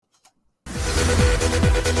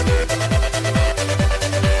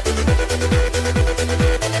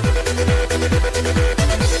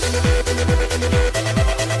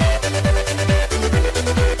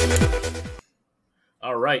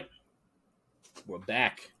All right, we're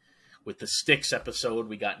back with the Sticks episode.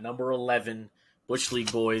 We got number 11, Bush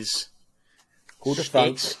League Boys. Who'd have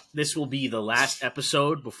thought? This will be the last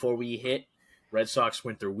episode before we hit Red Sox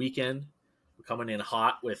winter weekend. We're coming in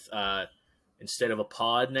hot with, instead of a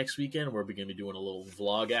pod next weekend, we're going to be doing a little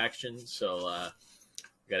vlog action. So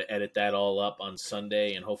we got to edit that all up on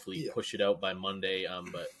Sunday and hopefully push it out by Monday.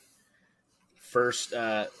 But first,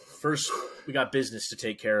 we got business to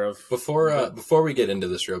take care of. Before we get into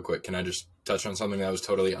this real quick, can I just touch on something that was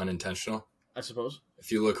totally unintentional? I suppose.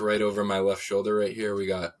 If you look right over my left shoulder right here, we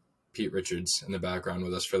got Pete Richards in the background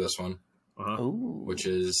with us for this one, which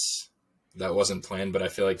is, that wasn't planned, but I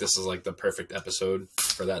feel like this is like the perfect episode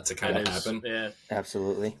for that to kind of happen. Yeah,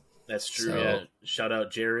 absolutely. That's true. So, yeah. Shout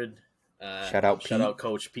out Jared. Shout out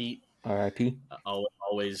Coach Pete. R.I.P.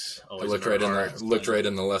 Always. I looked right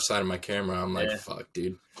in the left side of my camera. I'm like, fuck,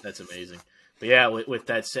 dude. That's amazing. But yeah, with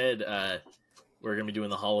that said, we're going to be doing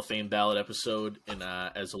the Hall of Fame ballot episode. And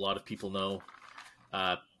as a lot of people know,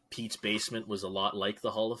 Pete's basement was a lot like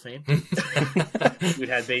the Hall of Fame. We'd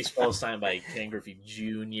had baseball signed by Ken Griffey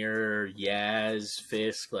Jr., Yaz,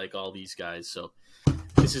 Fisk, like all these guys. So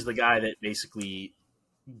this is the guy that basically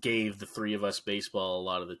gave the three of us baseball a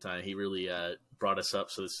lot of the time. He really brought us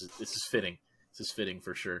up. So this is fitting. This is fitting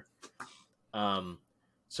for sure. So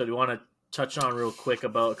do you want to touch on real quick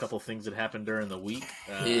about a couple of things that happened during the week?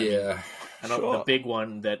 I know the big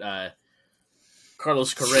one that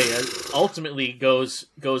Carlos Correa ultimately goes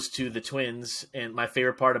to the Twins, and my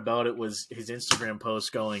favorite part about it was his Instagram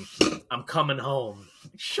post going, "I'm coming home."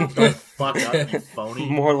 Shut the fuck up, you phony.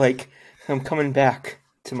 More like, "I'm coming back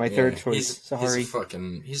to my third choice." Sorry,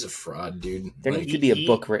 he's a fraud, dude. There needs to be a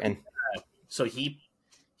book written. So he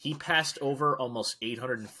passed over almost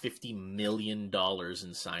 $850 million in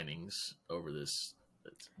signings over this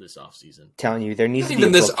offseason. Telling you, there needs to be a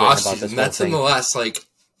book written about this. That's in the last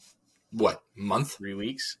month? 3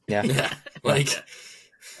 weeks? Yeah.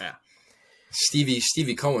 Yeah.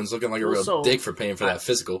 Stevie Cohen's looking like a real dick for paying for that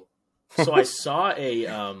physical. So I saw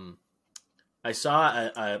a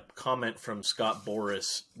comment from Scott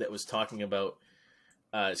Boras that was talking about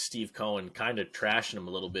Steve Cohen kind of trashing him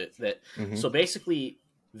a little bit. So basically,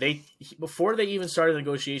 before they even started the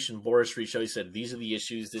negotiation, Boras reached out. He said, "These are the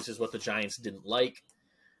issues. This is what the Giants didn't like.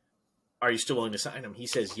 Are you still willing to sign him?" He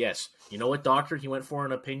says, "Yes." You know what doctor he went for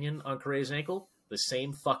an opinion on Correa's ankle? The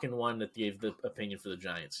same fucking one that gave the opinion for the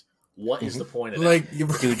Giants. What is the point of that? Dude,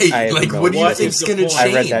 what do you think's going to change?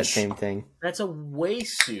 I read that same thing. That's a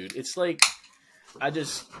waste, dude. It's like,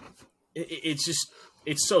 it's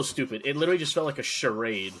so stupid. It literally just felt like a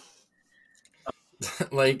charade.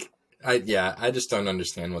 I just don't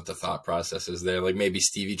understand what the thought process is there. Like, maybe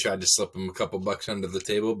Stevie tried to slip him a couple bucks under the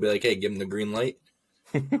table, be like, "Hey, give him the green light."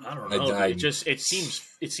 I don't know. It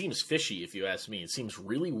seems fishy, if you ask me. It seems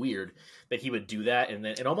really weird that he would do that, and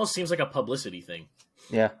then it almost seems like a publicity thing.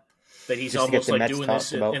 Yeah, that he's just almost like doing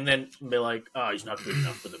this, and then be like, "Oh, he's not good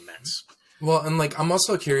enough for the Mets." Well, and like, I'm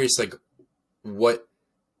also curious, like, what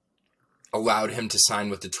allowed him to sign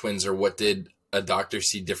with the Twins, or what did a doctor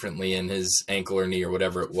see differently in his ankle or knee or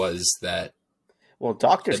whatever it was that. Well,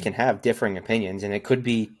 doctors can have differing opinions, and it could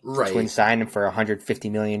be Twins sign him for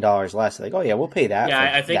 $150 million less. Like, oh yeah, we'll pay that. Yeah,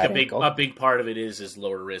 I think a big part of it is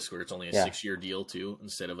lower risk, where it's only a 6-year deal too,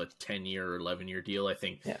 instead of a 10-year or 11-year deal. I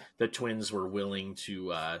think the Twins were willing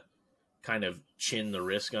to kind of chin the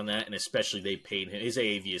risk on that, and especially they paid him. His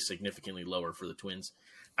AAV is significantly lower for the Twins.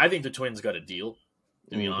 I think the Twins got a deal,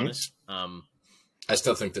 to be honest. I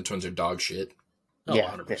still think the Twins are dog shit. Oh,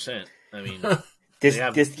 yeah, 100%. I mean. This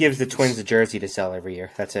gives the Twins a jersey to sell every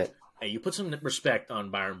year. That's it. Hey, you put some respect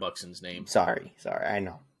on Byron Buxton's name. Sorry. I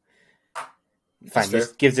know. Fine,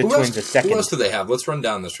 this gives the Twins a second. Who else do they have? Let's run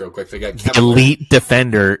down this real quick. They got Kevin elite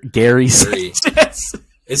defender, Gary Sanchez.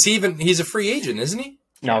 Is he even? He's a free agent, isn't he?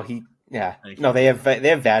 No, No, they have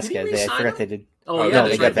Vasquez. I forgot they did. Oh, yeah,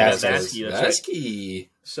 they got Vasquez. Vasquez.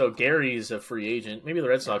 So Gary's a free agent. Maybe the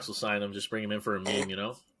Red Sox will sign him. Just bring him in for a meme, you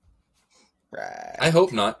know? Right. I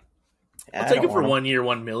hope not. I'll take it for 1 year,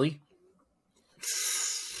 $1 million.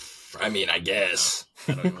 I mean, I guess.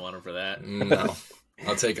 I don't even want him for that. No.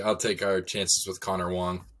 I'll take our chances with Connor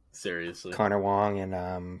Wong. Seriously. Connor Wong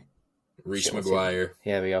and Reese McGuire.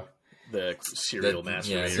 Yeah, there we go. The serial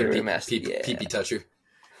master. Yeah, serial master. Pee-pee toucher.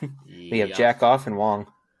 We have Jack Off and Wong.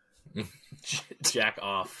 Jack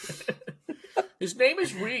Off. His name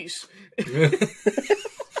is Reese.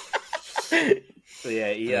 So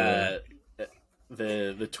yeah,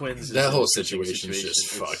 the Twins. That whole situation is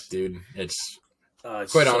just fucked, dude. It's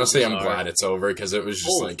quite honestly, I'm glad it's over because it was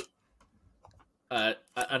just like.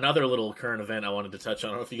 Another little current event I wanted to touch on.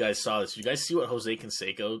 I don't know if you guys saw this. Did you guys see what Jose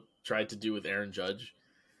Canseco tried to do with Aaron Judge?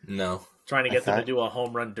 No. Trying to get them to do a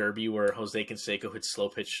home run derby where Jose Canseco hits slow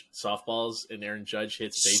pitch softballs and Aaron Judge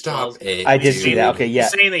hits baseballs. Stop it. I did see that. Okay, yeah.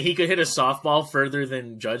 Saying that he could hit a softball further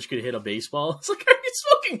than Judge could hit a baseball. It's like, are you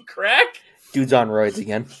smoking crack? Dude's on roids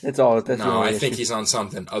again. That's all. I think he's on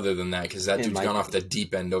something other than that because that dude's gone off the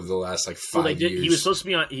deep end over the last 5 years. He was supposed to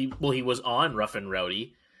be on. He was on Rough and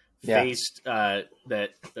Rowdy. Faced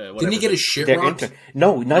didn't he get his shit rocked?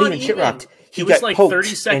 No, not even shit rocked. He was like 30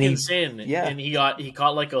 seconds in, and he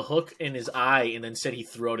caught like a hook in his eye, and then said he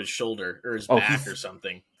threw out his shoulder or his back or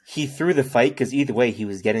something. He threw the fight because either way he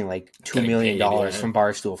was getting like $2 million from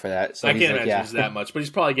Barstool for that. So I can't imagine it's that much, but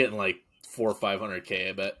he's probably getting like $400,000 or $500,000.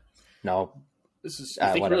 I bet. No, this is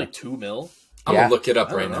I think really $2 million. I'm gonna look it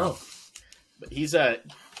up right now. But he's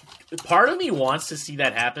part of me wants to see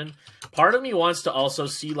that happen. Part of me wants to also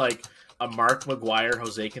see like a Mark McGwire,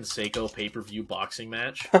 Jose Canseco pay-per-view boxing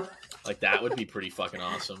match. Like that would be pretty fucking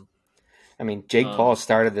awesome. I mean, Jake Paul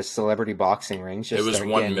started the celebrity boxing ring. It was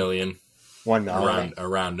 1 million. 1 million.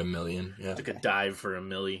 Around $1 million. Yeah. Took a dive for $1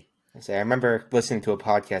 million. I remember listening to a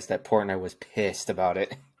podcast that Portnoy was pissed about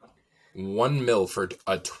it. $1 million for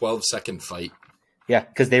a 12-second fight. Yeah,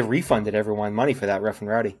 because they refunded everyone money for that Rough and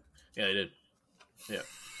Rowdy. Yeah, they did. Yeah.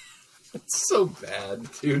 It's so bad,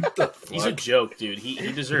 dude. He's a joke, dude.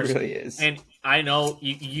 He deserves it. Really is. And I know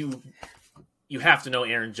you have to know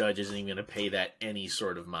Aaron Judge isn't even going to pay that any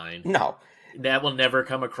sort of mind. No. That will never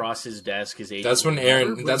come across his desk. That's when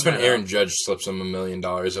Aaron Judge slips him $1 million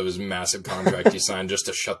of his massive contract he signed just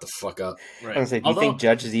to shut the fuck up. Right. I was like, do you think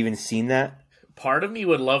Judge has even seen that? Part of me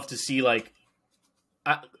would love to see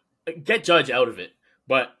get Judge out of it.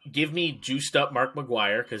 But give me juiced up Mark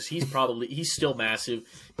McGwire because he's still massive.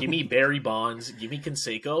 Give me Barry Bonds. Give me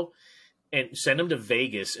Canseco, and send him to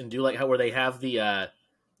Vegas and do where they have the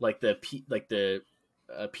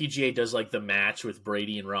PGA does like the match with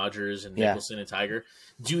Brady and Rogers and Nicholson and Tiger.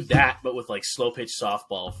 Do that, but with slow pitch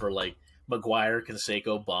softball for McGwire,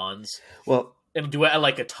 Canseco, Bonds. Well. And do it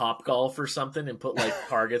at a Top Golf or something and put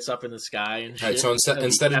targets up in the sky and shit. Right, so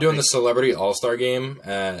instead of doing the Celebrity All-Star game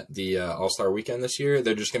at the All-Star Weekend this year,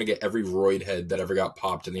 they're just going to get every roid head that ever got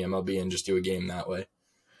popped in the MLB and just do a game that way.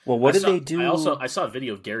 Well, what did they do? I saw a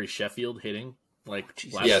video of Gary Sheffield hitting last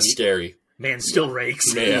week. Scary. Man still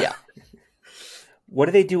rakes. Yeah. What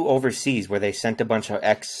do they do overseas where they sent a bunch of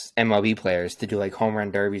ex-MLB players to do home run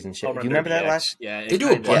derbies and shit? Do you remember that last? Yeah, they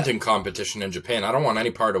do a bunting competition in Japan. I don't want any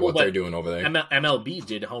part of what they're doing over there. MLB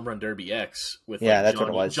did Home Run Derby X with that's what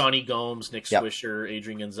it was. Johnny Gomes, Nick Swisher,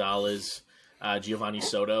 Adrian Gonzalez, Giovanni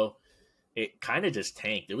Soto. It kind of just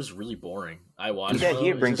tanked. It was really boring. I watched. Yeah,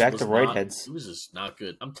 he'd bring back the roid heads. It was just not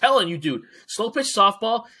good. I'm telling you, dude. Slow pitch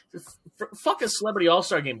softball. Fuck a Celebrity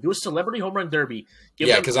All-Star game. Do a Celebrity Home Run Derby.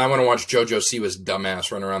 Because I want to watch JoJo Siwa's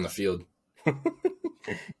dumbass run around the field.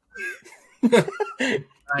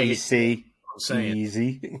 Easy. I'm saying.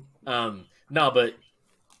 Easy. No, but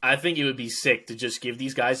I think it would be sick to just give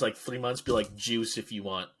these guys 3 months. Be like, juice if you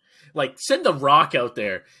want. Send The Rock out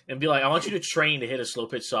there and be like, I want you to train to hit a slow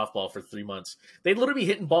pitch softball for 3 months. They'd literally be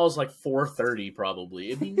hitting balls 430 probably.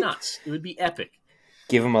 It'd be nuts. It would be epic.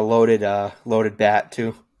 Give him a loaded bat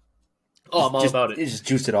too. Oh, I'm all about it. Just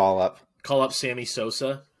juice it all up. Call up Sammy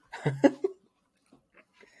Sosa.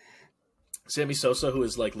 Sammy Sosa, who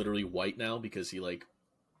is literally white now because he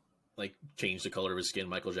changed the color of his skin,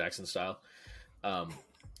 Michael Jackson style.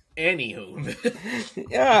 Anywho.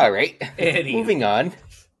 Yeah, all right. Moving on.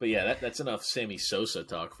 But yeah, that's enough Sammy Sosa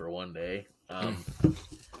talk for one day.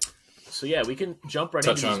 So yeah, we can jump right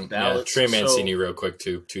into these ballots. Trey Mancini real quick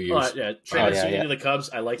too. 2 years. Trey Mancini to the Cubs.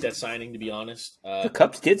 I like that signing, to be honest. The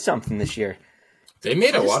Cubs did something this year. They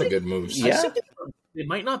made a lot of good moves. Yeah. It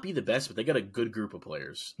might not be the best, but they got a good group of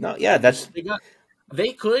players. No, yeah,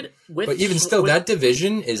 they could but even still, that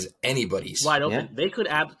division is anybody's wide open. Yeah. They could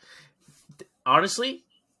honestly,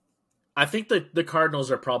 I think the Cardinals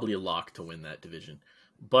are probably a lock to win that division.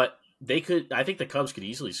 But I think the Cubs could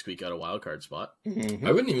easily squeak out a wild card spot. Mm-hmm.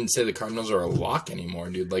 I wouldn't even say the Cardinals are a lock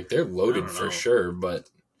anymore, dude. They're loaded for sure, but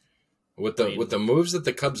with the moves that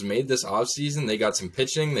the Cubs made this offseason, they got some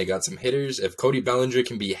pitching, they got some hitters. If Cody Bellinger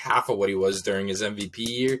can be half of what he was during his MVP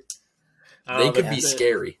year, they could be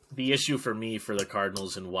scary. The issue for me for the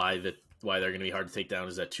Cardinals and why they're going to be hard to take down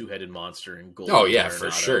is that two-headed monster and gold. Oh yeah,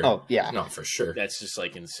 for sure. Oh yeah, no, for sure. That's just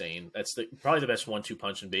insane. That's probably the best 1-2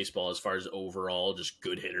 punch in baseball as far as overall just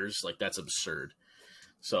good hitters. That's absurd.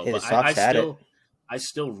 So, but I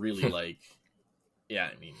still really Yeah,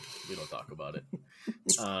 I mean, we don't talk about it.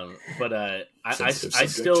 But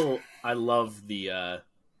I love the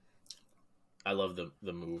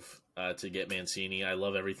move to get Mancini. I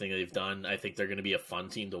love everything they've done. I think they're going to be a fun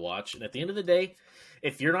team to watch. And at the end of the day,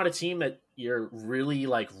 if you're not a team that you're really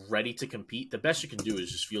like ready to compete, the best you can do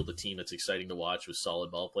is just field a team that's exciting to watch with solid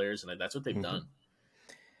ball players, and that's what they've done.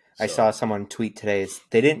 I saw someone tweet today.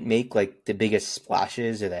 They didn't make like the biggest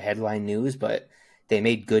splashes or the headline news, but they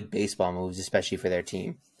made good baseball moves, especially for their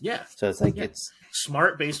team. Yeah. So it's like it's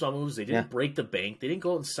smart baseball moves. They didn't break the bank. They didn't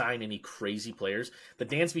go and sign any crazy players. The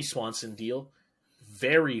Dansby Swanson deal,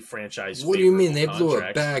 very franchise. What do you mean they blew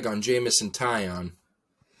a bag on Jamison Tyon?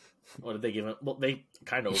 What did they give him? Well, they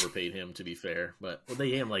kind of overpaid him, to be fair. But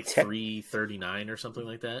they gave him like $339 or something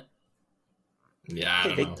like that. Yeah,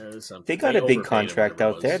 I don't know. They got a big contract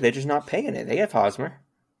out there. They're just not paying it. They have Hosmer.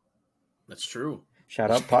 That's true. Shout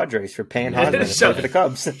out Padres for paying Hosmer to play for the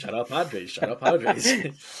Cubs. Shout out Padres.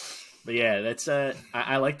 But yeah, that's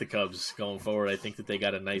I like the Cubs going forward. I think that they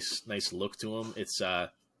got a nice look to them. It's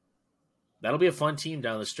that'll be a fun team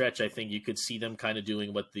down the stretch. I think you could see them kind of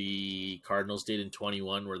doing what the Cardinals did in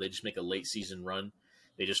 21, where they just make a late season run.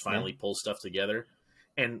 They just finally pull stuff together.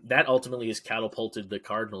 And that ultimately has catapulted the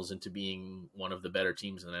Cardinals into being one of the better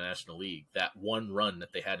teams in the National League, that one run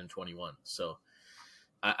that they had in 21. So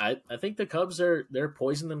I think the Cubs they're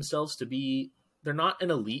poising themselves to be, they're not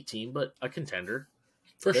an elite team, but a contender.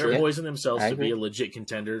 They're poising themselves to be a legit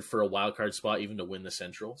contender for a wild card spot, even to win the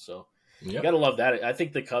Central. So you got to love that. I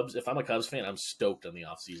think the Cubs, if I'm a Cubs fan, I'm stoked on the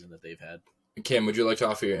offseason that they've had. Cam, would you like to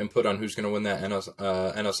offer your input on who's going to win that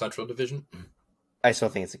NL Central division? I still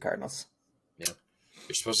think it's the Cardinals. Yeah.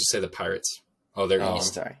 You're supposed to say the Pirates. Oh, they're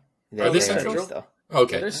East. Sorry. Are they Central? East, though.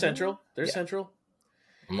 Okay. They're Central. They're Central.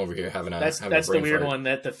 I'm over here having a That's the weird fart. one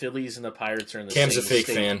that the Phillies and the Pirates are in the Cam's same a fake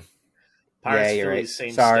state. fan. Pirates, you're Phillies, right.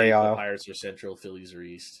 same Sorry, state. y'all. The Pirates are Central, Phillies are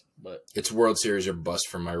East. But It's World Series or bust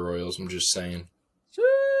for my Royals. I'm just saying.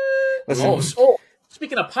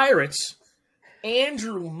 Speaking of Pirates,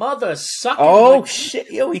 Andrew Mother sucking. Oh shit!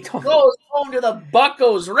 Yo, he goes home to the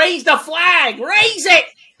Buccos. Raise the flag. Raise it.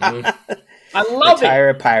 I love Retire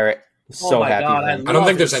a Pirate. So happy. God, I don't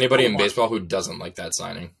think there's anybody in baseball who doesn't like that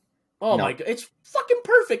signing. Oh my god, it's fucking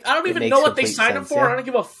perfect. I don't even know what they signed him for. Yeah. I don't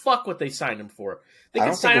give a fuck what they signed him for. They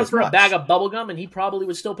could sign him for a bag of bubblegum and he probably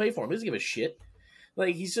would still pay for him. He doesn't give a shit.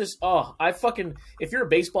 Like, he's just, if you're a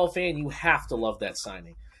baseball fan, you have to love that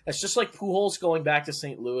signing. That's just like Pujols going back to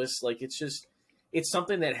St. Louis. Like, it's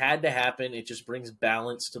something that had to happen. It just brings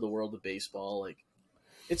balance to the world of baseball. Like,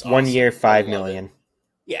 it's awesome. 1 year, $5 million.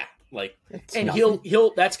 Yeah. Like, it's and nothing.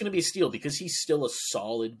 he'll that's going to be a steal because he's still a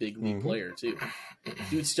solid big league player too.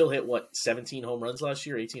 Dude still hit 17 home runs last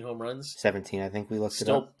year, 18 home runs. 17, I think we looked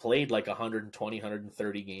still it up. played like 120,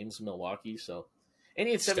 130 games in Milwaukee. So, and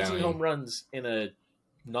he had 17 home runs in a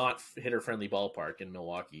not hitter friendly ballpark in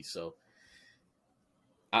Milwaukee. So,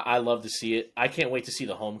 I love to see it. I can't wait to see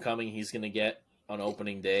the homecoming he's going to get on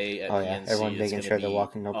opening day at PNC. Everyone making sure they're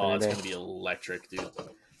walking opening day. It's going to be electric, dude.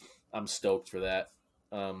 I'm stoked for that.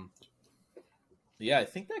 Yeah, I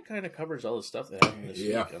think that kind of covers all the stuff that happened this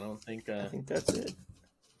week. I think that's it.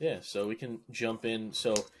 Yeah, so we can jump in.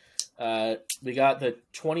 So we got the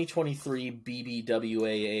 2023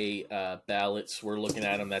 BBWAA ballots. We're looking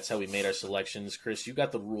at them. That's how we made our selections. Chris, you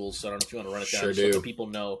got the rules, so I don't know if you want to run it down so that people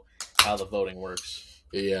know how the voting works.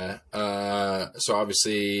 Yeah. So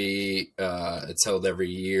obviously it's held every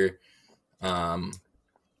year.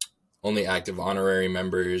 Only active honorary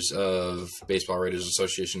members of Baseball Writers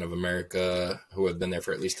Association of America who have been there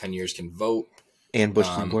for at least 10 years can vote. And Bush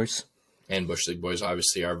League Boys. And Bush League Boys.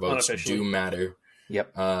 Obviously, our votes do matter.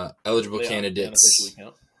 Yep. Eligible candidates.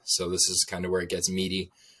 So this is kind of where it gets meaty.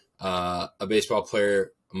 A baseball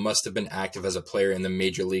player must have been active as a player in the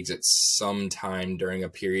major leagues at some time during a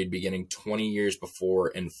period beginning 20 years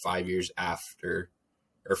before and 5 years after,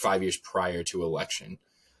 or 5 years prior to election.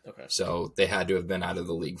 Okay. So they had to have been out of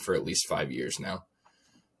the league for at least 5 years now.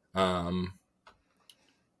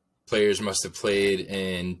 Players must have played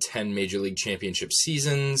in 10 Major League Championship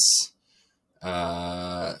seasons.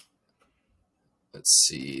 Let's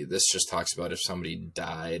see. This just talks about if somebody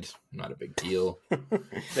died. Not a big deal.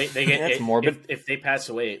 They get That's morbid. If they pass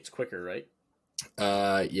away, it's quicker, right?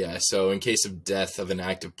 Yeah. So in case of death of an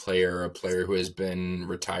active player or a player who has been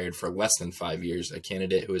retired for less than 5 years, a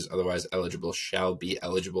candidate who is otherwise eligible shall be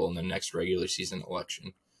eligible in the next regular season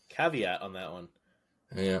election. Caveat on that one.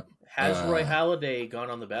 Yeah. Has Roy Halladay gone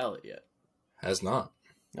on the ballot yet? Has not.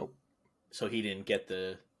 Nope. So he didn't get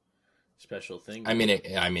the special thing. I mean,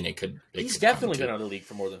 it could. He's definitely been out of the league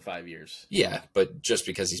for more than 5 years. Yeah, but just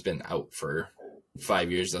because he's been out for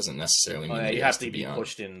 5 years doesn't necessarily mean that he has to be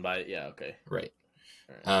pushed in by. Yeah, okay, right.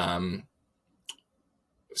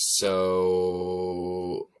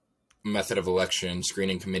 So, method of election,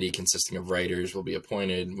 screening committee consisting of writers will be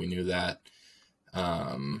appointed. We knew that.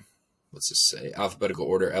 What's this say? Alphabetical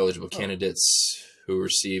order, eligible candidates who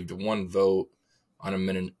received one vote on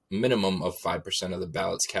a minimum of 5% of the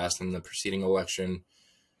ballots cast in the preceding election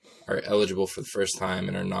are eligible for the first time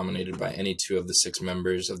and are nominated by any two of the 6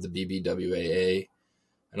 members of the BBWAA.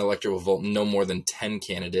 An elector will vote no more than 10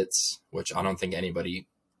 candidates, which I don't think anybody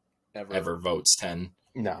ever votes 10.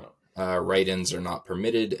 No. Write-ins are not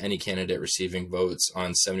permitted. Any candidate receiving votes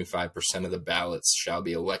on 75% of the ballots shall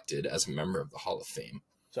be elected as a member of the Hall of Fame.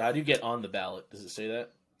 So how do you get on the ballot? Does it say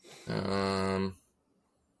that?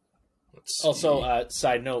 Let's also, see.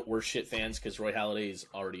 Side note, we're shit fans because Roy Halladay is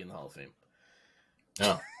already in the Hall of Fame.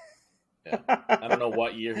 Oh. Yeah. I don't know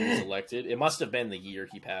what year he was elected. It must have been the year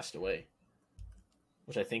he passed away,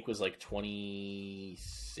 which I think was like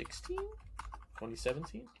 2016,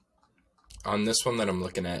 2017. On this one that I'm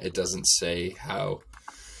looking at, it doesn't say how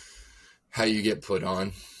you get put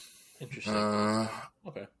on. Interesting.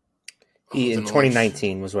 Okay. In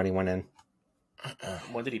 2019 was when he went in.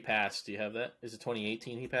 When did he pass? Do you have that? Is it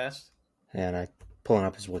 2018 he passed? And I'm pulling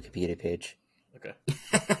up his Wikipedia page. Okay.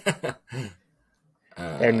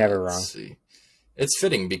 They're never wrong. Let's see. It's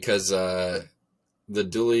fitting because the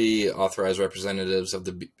duly authorized representatives of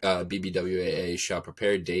the BBWAA shall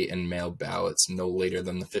prepare, date, and mail ballots no later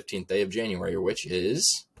than the 15th day of January, which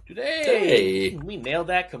is today. We nailed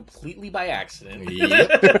that completely by accident.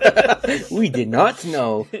 Yep. We did not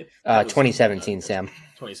know. 2017, Sam.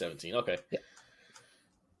 2017. Okay. Yeah.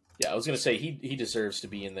 Yeah, I was gonna say he deserves to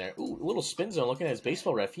be in there. Ooh, a little spin zone. Looking at his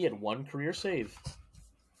baseball ref, he had 1 career save.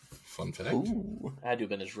 Fun fact. Ooh. Had to have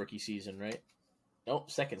been his rookie season, right?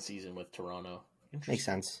 Nope, second season with Toronto. Makes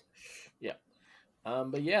sense. Yeah.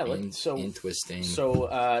 But yeah, interesting.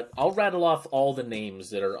 So I'll rattle off all the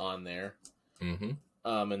names that are on there. Mm-hmm.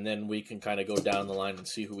 And then we can kind of go down the line and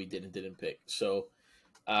see who we did and didn't pick. So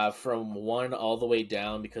from 1 all the way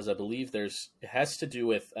down, because I believe it has to do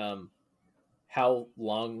with how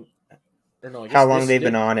long. How long they've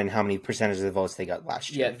been on and how many percentage of the votes they got last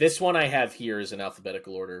year. Yeah, this one I have here is in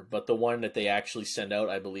alphabetical order, but the one that they actually send out,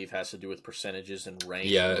 I believe, has to do with percentages and rank.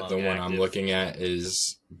 Yeah, the one I'm looking at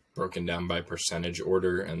is broken down by percentage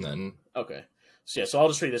order, and then... Okay. So I'll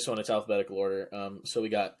just read this one. It's alphabetical order. So we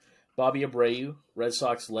got Bobby Abreu, Red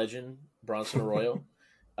Sox legend, Bronson Arroyo,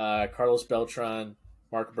 Carlos Beltran,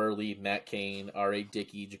 Mark Burley, Matt Cain, R.A.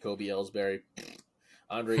 Dickey, Jacoby Ellsbury,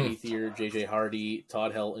 Andre Ethier, J.J. Hardy,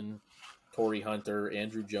 Todd Helton, Torrey Hunter,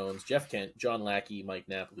 Andrew Jones, Jeff Kent, John Lackey, Mike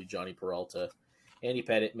Napoli, Johnny Peralta, Andy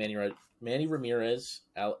Pettit, Manny Ramirez.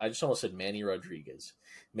 I just almost said Manny Rodriguez.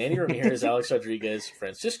 Manny Ramirez, Alex Rodriguez,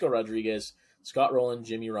 Francisco Rodriguez, Scott Rowland,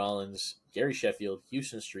 Jimmy Rollins, Gary Sheffield,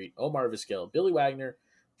 Houston Street, Omar Vizquel, Billy Wagner,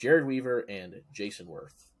 Jared Weaver, and Jason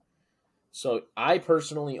Worth. So I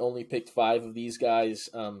personally only picked 5 of these guys.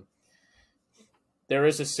 There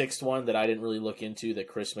is a 6th one that I didn't really look into that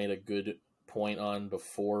Chris made a good point on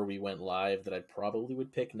before we went live that I probably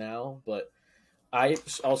would pick now, but I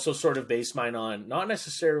also sort of base mine on not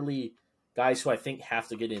necessarily guys who I think have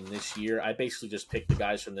to get in this year. I basically just picked the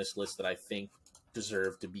guys from this list that I think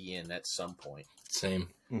deserve to be in at some point. Same.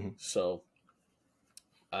 Mm-hmm. So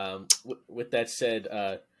with that said,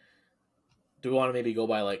 do we want to maybe go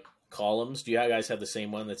by like columns? Do you guys have the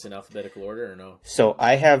same one that's in alphabetical order or no? So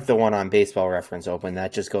I have the one on Baseball Reference open.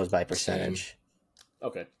 That just goes by percentage. Same.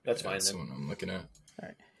 Okay, that's fine. That's then. the one I'm looking at. All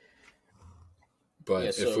right. But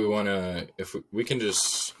if we want to, we can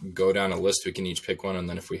just go down a list, we can each pick one, and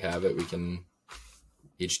then if we have it, we can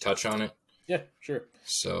each touch on it. Yeah, sure.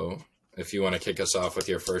 So if you want to kick us off with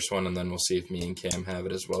your first one, and then we'll see if me and Cam have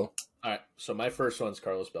it as well. All right, so my first one's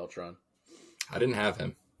Carlos Beltran. I didn't have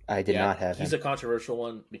him. I did not have him. He's a controversial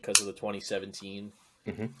one because of the 2017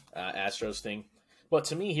 Astros thing. But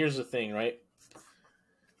to me, here's the thing, right?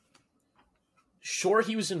 Sure,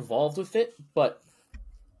 he was involved with it, but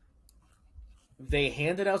they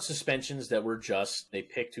handed out suspensions that were just. They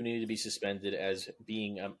picked who needed to be suspended as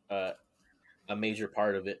being a major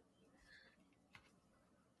part of it.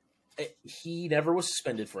 He never was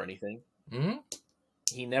suspended for anything. Mm-hmm.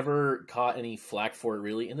 He never caught any flack for it,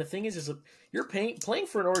 really. And the thing is you're playing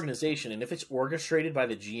for an organization, and if it's orchestrated by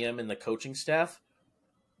the GM and the coaching staff,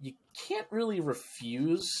 you can't really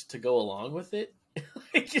refuse to go along with it.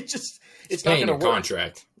 It's not going to work.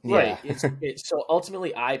 Contract. Right. Yeah. So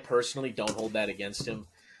ultimately, I personally don't hold that against him,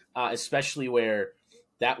 especially where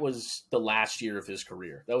that was the last year of his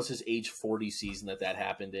career. That was his age 40 season that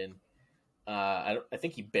happened in. I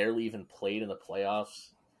think he barely even played in the playoffs.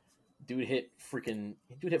 Dude hit 14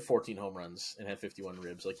 home runs and had 51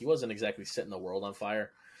 ribs. Like, he wasn't exactly setting the world on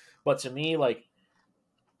fire. But to me, like,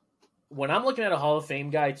 when I'm looking at a Hall of Fame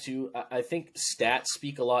guy too, I think stats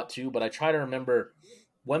speak a lot too. But I try to remember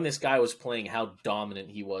when this guy was playing, how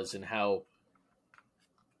dominant he was, and how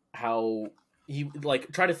he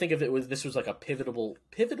like try to think of it was this was like a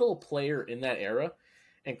pivotal player in that era.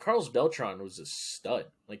 And Carlos Beltran was a stud.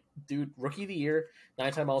 Like, dude, rookie of the year,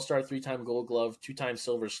 9-time All-Star, 3-time Gold Glove, 2-time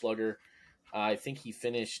Silver Slugger. I think he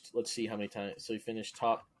finished, let's see how many times. So he finished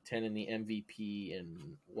top 10 in the MVP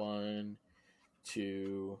in 1,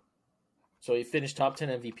 2. So he finished top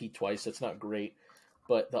 10 MVP twice. That's not great.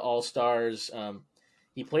 But the All-Stars,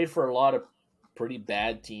 he played for a lot of pretty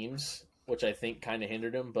bad teams, which I think kind of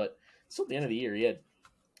hindered him. But still at the end of the year,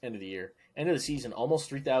 end of the season, almost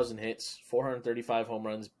 3,000 hits, 435 home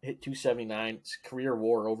runs, hit 279, career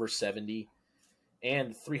WAR over 70,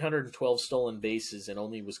 and 312 stolen bases, and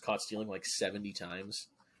only was caught stealing like 70 times.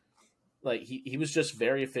 Like he was just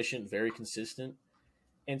very efficient, very consistent,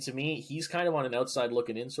 and to me, he's kind of on an outside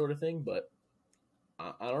looking in sort of thing. But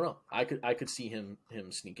I don't know. I could see him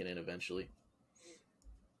sneaking in eventually.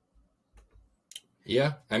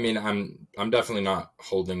 Yeah, I mean, I'm definitely not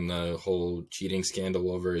holding the whole cheating scandal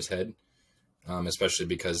over his head. Especially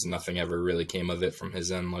because nothing ever really came of it from his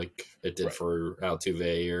end like it did for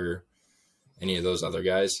Altuve or any of those other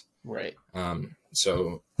guys. Right.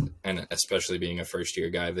 So, and especially being a first-year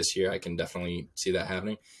guy this year, I can definitely see that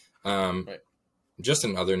happening. Right. Just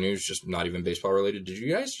in other news, just not even baseball related, did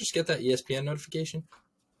you guys just get that ESPN notification?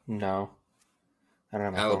 No. I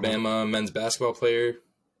don't know. Alabama men's basketball player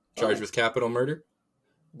charged with capital murder?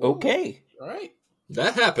 Okay. All right.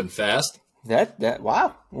 That happened fast. That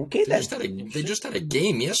wow. Okay, they just had a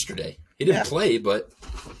game yesterday. He didn't play, but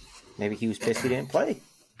maybe he was pissed he didn't play.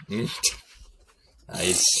 He's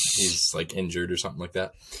like injured or something like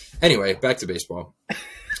that. Anyway, back to baseball.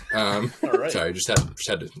 All right. Sorry, just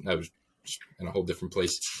had to. I was in a whole different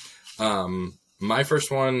place. My first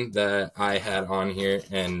one that I had on here,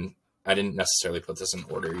 and I didn't necessarily put this in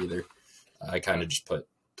order either. I kind of just put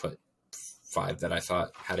 5 that I thought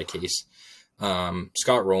had a case.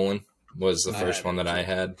 Scott Rowland was the first one that I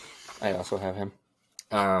had. I also have him.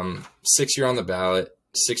 6-year on the ballot,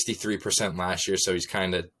 63% last year, so he's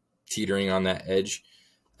kind of teetering on that edge.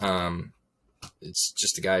 It's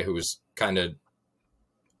just a guy who was kind of,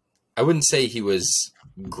 I wouldn't say he was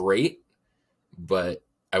great, but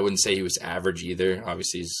I wouldn't say he was average either.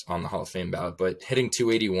 Obviously, he's on the Hall of Fame ballot, but hitting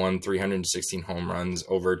 281, 316 home runs,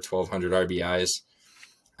 over 1,200 RBIs.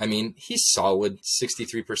 I mean, he's solid,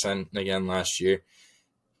 63% again last year.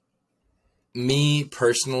 Me,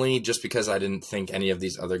 personally, just because I didn't think any of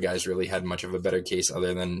these other guys really had much of a better case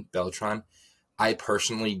other than Beltran, I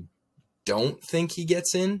personally don't think he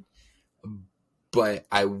gets in, but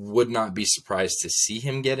I would not be surprised to see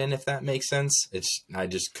him get in, if that makes sense. I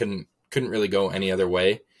just couldn't really go any other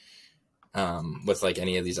way with like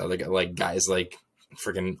any of these other guys like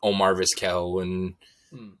freaking Omar Vizquel and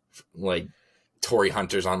like Torrey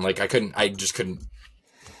Hunter's on. Like I just couldn't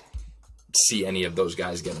see any of those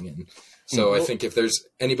guys getting in. So I think if there's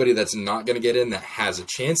anybody that's not going to get in that has a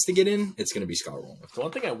chance to get in, it's going to be Scott Rowland. The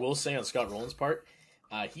one thing I will say on Scott Rowland's part,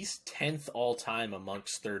 he's 10th all-time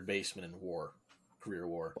amongst third basemen in WAR, career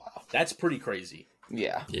WAR. Wow. That's pretty crazy.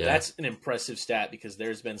 Yeah. That's an impressive stat because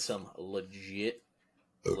there's been some legit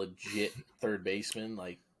third baseman.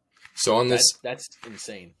 Like, so on this, that's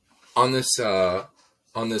insane. On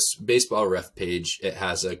this baseball ref page, it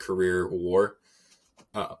has a career WAR,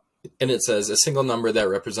 and it says a single number that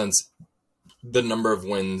represents the number of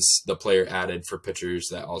wins the player added for pitchers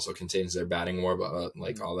that also contains their batting WAR, but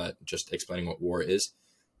all that, just explaining what WAR is.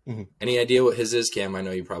 Mm-hmm. Any idea what his is, Cam? I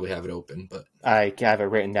know you probably have it open, but I have it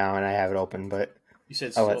written down and I have it open, but you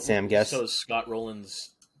said I'll let Sam guess. So Scott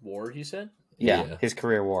Rowland's WAR, you said? Yeah, his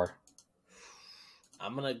career WAR.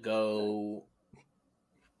 I'm gonna go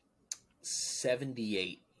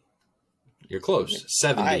 78. You're close.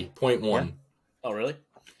 70.1. Yeah. Oh, really?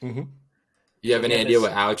 Mm-hmm. You have any idea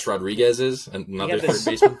what Alex Rodriguez is? Another third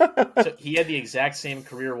baseman? So he had the exact same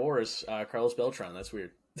career WAR as Carlos Beltran. That's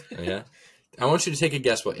weird. Yeah. I want you to take a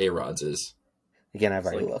guess what A-Rod's is. Again, I've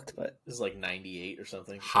already looked, but this is like 98 or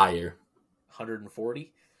something. Higher.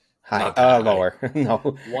 140? Lower. No.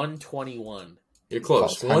 121. You're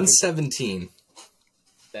close. 117.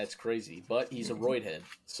 That's crazy. But he's a roid head.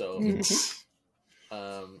 So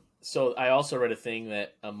so I also read a thing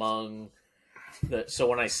that so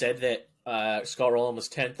when I said that Scott Rowland was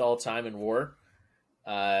 10th all time in WAR,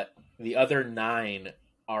 the other 9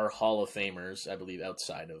 are Hall of Famers, I believe,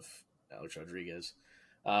 outside of Alex Rodriguez.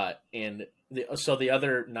 And the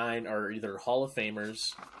other 9 are either Hall of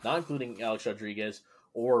Famers, not including Alex Rodriguez,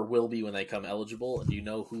 or will be when they come eligible. And do you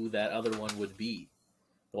know who that other one would be?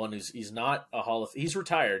 The one he's not a he's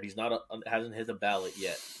retired. He's not hasn't hit the ballot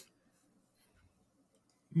yet.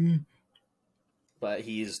 But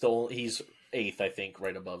he's 8th, I think,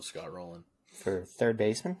 right above Scott Rowland. For third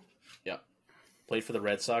baseman? Yeah. Played for the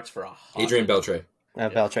Red Sox for a hot Adrian Beltre.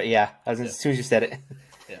 Beltre, yeah. As soon as you said it.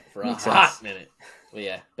 Yeah, for a hot minute. But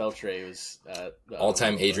yeah, Beltre was...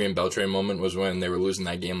 all-time Adrian Beltre moment was when they were losing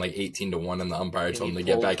that game like 18-1 and the umpire told him to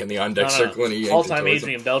get back in the on-deck circle. And he all-time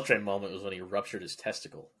Adrian Beltre moment was when he ruptured his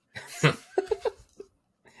testicle.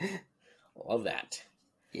 Love that.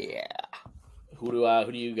 Yeah. Who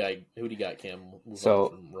do you got, Cam?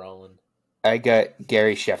 From Roland. I got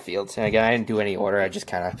Gary Sheffield. And again, I didn't do any order. I just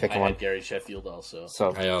kind of picked one. I had Gary Sheffield also.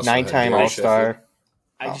 So 9-time All-Star.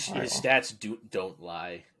 His stats don't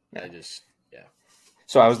lie. Yeah. Yeah.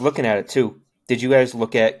 So I was looking at it too. Did you guys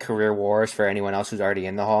look at career WARs for anyone else who's already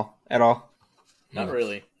in the Hall at all? Not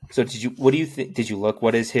really. So what do you think? Did you look?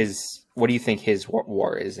 What do you think his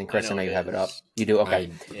WAR is? And Chris, I know you have it up. You do?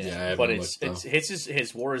 Okay. But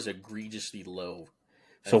his WAR is egregiously low.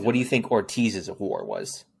 So what do you think Ortiz's WAR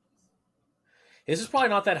was? His is probably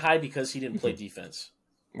not that high because he didn't play defense.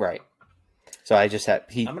 Right. So I just had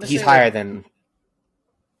he's higher than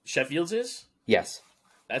Sheffield's is? Yes.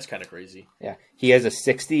 That's kind of crazy. Yeah. He has a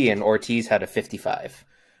 60 and Ortiz had a 55.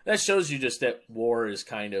 That shows you just that WAR is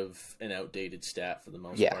kind of an outdated stat for the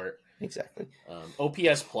most part. Exactly.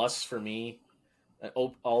 OPS plus for me,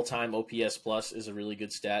 all-time OPS plus is a really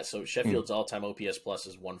good stat. So Sheffield's all-time OPS plus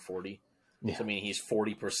is 140. Yeah. So I mean he's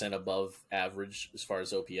 40% above average as far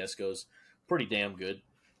as OPS goes. Pretty damn good.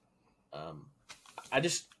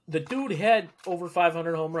 The dude had over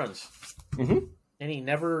 500 home runs, and he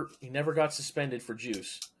never got suspended for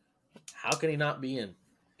juice. How can he not be in?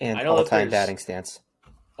 And all-time batting stance.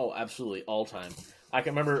 Oh, absolutely, all-time. I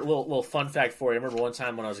can remember a little fun fact for you. I remember one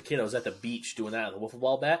time when I was a kid, I was at the beach doing that with a wiffle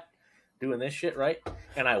ball bat, doing this shit, right?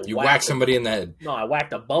 And you whacked somebody in the head. No, I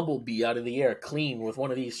whacked a bumblebee out of the air clean with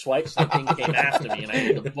one of these swipes. The thing came after me, and I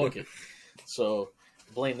had to book it. So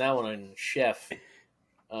blame that one on Chef.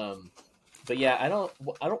 But yeah, I don't.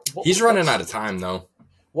 He's running out of time though.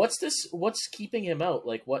 What's keeping him out?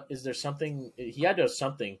 Like, what is there something? He had to have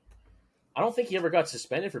something. I don't think he ever got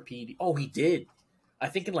suspended for PED. Oh, he did. I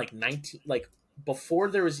think in before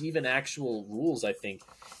there was even actual rules. I think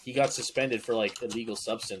he got suspended for like illegal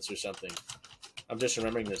substance or something. I'm just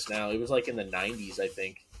remembering this now. It was like in the 90s, I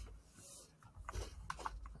think.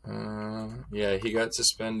 Yeah, he got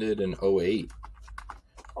suspended in 2008.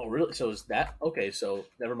 Oh, really? So is that okay? So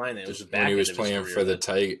never mind. Then it was when he was playing for the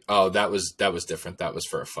Tiger. Oh, that was different. That was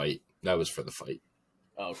for a fight. That was for the fight.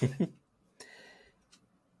 Oh, okay.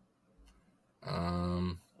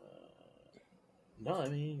 No, I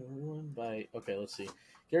mean ruined by. Okay, let's see.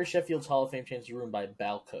 Gary Sheffield's Hall of Fame chance is ruined by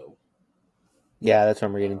Balco. Yeah, that's what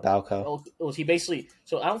I'm reading. Balco. Was he basically?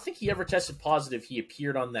 So I don't think he ever tested positive. He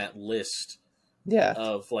appeared on that list. Yeah.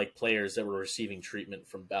 Of like players that were receiving treatment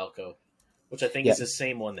from Balco, which I think is the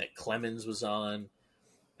same one that Clemens was on.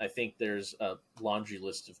 I think there's a laundry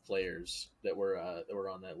list of players that were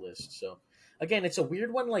on that list. So again, it's a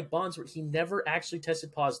weird one like Bonds where he never actually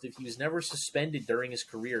tested positive. He was never suspended during his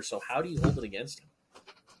career. So how do you hold it against him?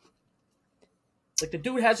 Like the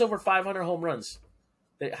dude has over 500 home runs.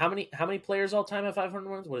 How many players all time have 500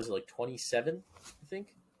 runs? What is it, like 27? I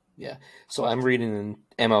think. Yeah. So I'm reading an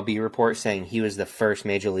MLB report saying he was the first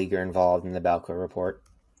major leaguer involved in the Balco report.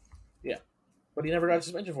 Yeah, but he never got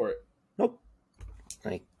suspended for it. Nope.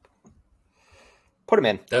 Like, put him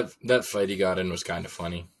in. That fight he got in was kind of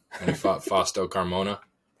funny. And he fought Fausto Carmona.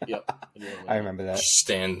 Yep. I remember that.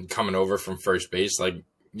 Stan coming over from first base. Like,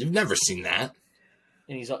 you've never seen that.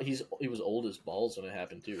 And he was old as balls when it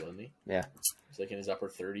happened too, wasn't he? Yeah. He's like in his upper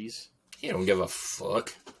 30s. He don't give a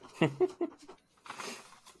fuck.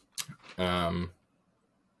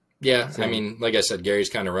 Yeah, I mean, like I said, Gary's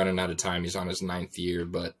kind of running out of time. He's on his 9th year,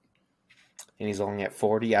 but... And he's only at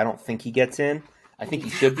 40. I don't think he gets in. I think he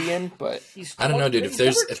should be in, but... I don't know, dude. If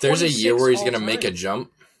there's a year where he's going to make a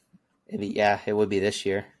jump... it would be this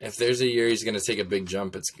year. If there's a year he's going to take a big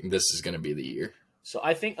jump, this is going to be the year. So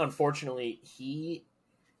I think, unfortunately,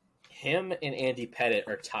 him and Andy Pettitte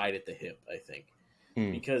are tied at the hip, I think.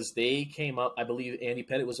 Because they came up... I believe Andy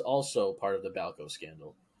Pettitte was also part of the Balco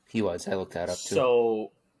scandal. He was. I looked that up, too.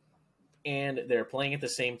 So... And they're playing at the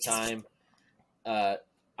same time. I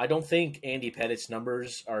don't think Andy Pettitte's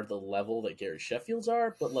numbers are the level that Gary Sheffield's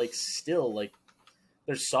are, but still,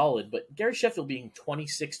 they're solid. But Gary Sheffield being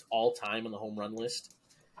 26th all time on the home run list,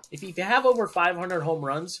 if you have over 500 home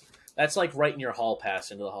runs, that's like writing your hall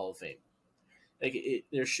pass into the Hall of Fame.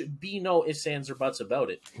 There should be no ifs, ands, or buts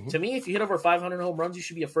about it. Mm-hmm. To me, if you hit over 500 home runs, you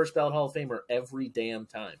should be a first ballot Hall of Famer every damn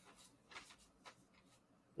time.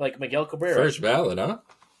 Like Miguel Cabrera. First ballot, huh?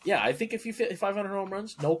 Yeah, I think if you hit 500 home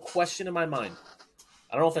runs, no question in my mind.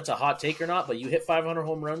 I don't know if that's a hot take or not, but you hit 500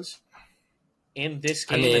 home runs in this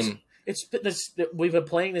game. We've been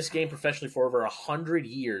playing this game professionally for over 100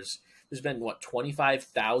 years. There's been,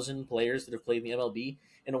 25,000 players that have played in the MLB,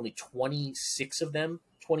 and only 28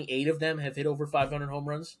 of them have hit over 500 home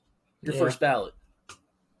runs. Your first ballot.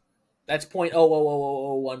 That's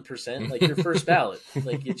 0.00001%. Like, your first ballot.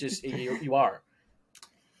 Like, you are.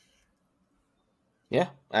 Yeah,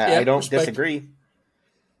 I don't disagree.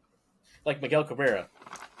 Like Miguel Cabrera.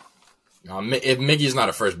 If Miggy's not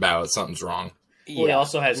a first ballot, something's wrong. Well, he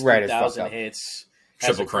also has 3,000 hits.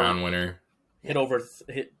 Triple Crown winner. Hit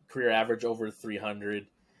career average over 300.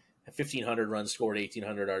 1,500 runs scored,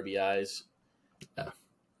 1,800 RBIs. Yeah.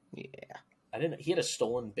 He had a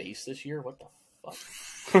stolen base this year? What the fuck?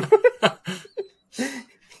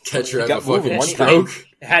 Catcher had a fucking stroke.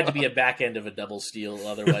 It had to be a back end of a double steal.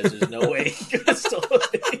 Otherwise, there's no way he could have stolen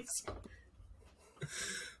a base.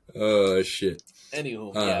 Oh, shit.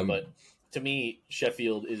 Anywho, but to me,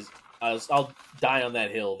 Sheffield is... I'll die on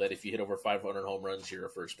that hill that if you hit over 500 home runs, you're a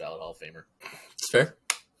first ballot Hall of Famer. It's fair.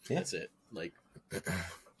 Yeah. That's it. Like,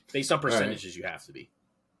 based on percentages, you have to be.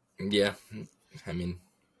 Yeah. I mean,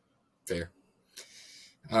 fair.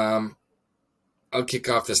 I'll kick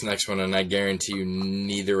off this next one, and I guarantee you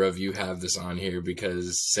neither of you have this on here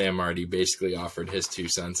because Sam already basically offered his 2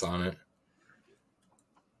 cents on it.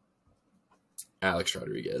 Alex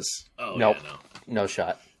Rodriguez. Oh, nope. Yeah, no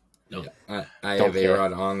shot. No. Yeah, I have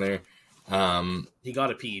A-Rod on there. He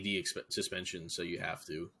got a PED suspension, so you have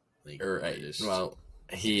to. Like, right. Well,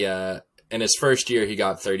 he in his first year, he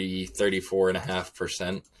got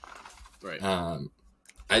 34.5%. Right.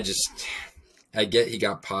 I get he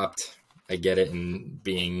got popped. I get it, and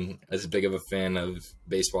being as big of a fan of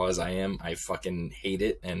baseball as I am, I fucking hate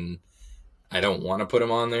it, and I don't want to put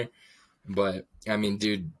him on there. But, I mean,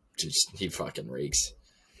 dude, he fucking rakes.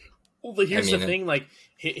 Well, here's the thing, like,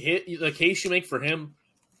 the case you make for him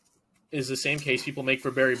is the same case people make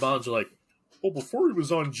for Barry Bonds. They're like, well, before he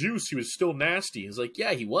was on juice, he was still nasty. He's like,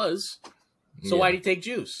 yeah, he was. So why did he take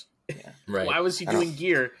juice? Yeah. Right. Why was he doing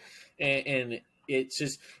gear? And it's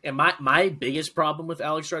just, and my biggest problem with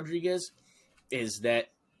Alex Rodriguez is that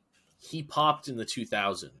he popped in the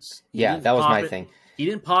 2000s. Yeah, that was my thing. He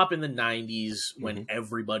didn't pop in the 90s when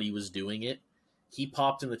everybody was doing it. He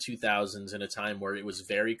popped in the 2000s in a time where it was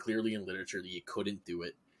very clearly in literature that you couldn't do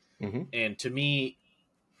it. Mm-hmm. And to me,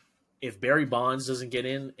 if Barry Bonds doesn't get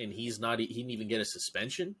in and he didn't even get a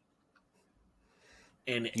suspension,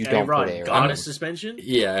 and A-Rod got a suspension?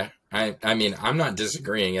 Yeah. I mean, I'm not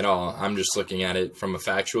disagreeing at all. I'm just looking at it from a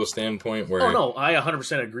factual standpoint where... Oh, no, I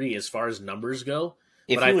 100% agree as far as numbers go.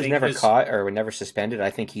 If he was never caught or never suspended, I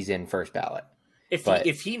think he's in first ballot.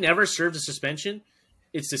 If he never served a suspension,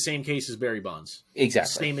 it's the same case as Barry Bonds.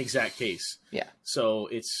 Exactly. Same exact case. Yeah. So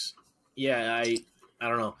it's... Yeah, I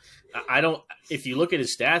don't know. I don't... If you look at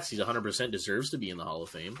his stats, he's 100% deserves to be in the Hall of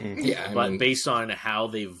Fame. Mm-hmm. Yeah, but based on how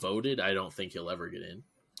they voted, I don't think he'll ever get in.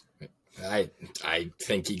 I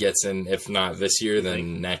think he gets in, if not this year,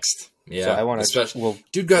 then next. Yeah, so I want to.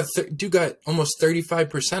 Dude got almost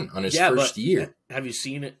 35% on his first year. Have you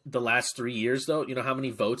seen it the last 3 years though? You know how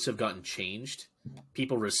many votes have gotten changed?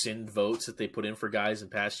 People rescind votes that they put in for guys in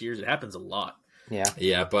past years. It happens a lot.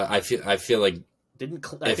 Yeah, but I feel like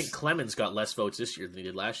I think Clemens got less votes this year than he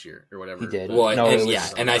did last year, or whatever. He did. Well,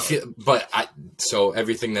 I feel, so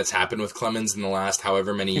everything that's happened with Clemens in the last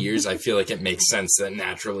however many years, I feel like it makes sense that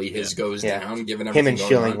naturally his goes down, given everything. Him and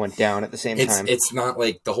Schilling went down at the same time. It's not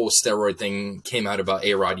like the whole steroid thing came out about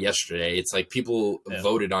A-Rod yesterday. It's like people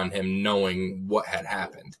voted on him knowing what had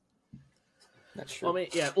happened. That's true. Well, I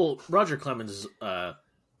mean, well, Roger Clemens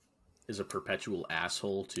is a perpetual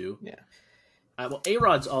asshole too. Yeah. Well,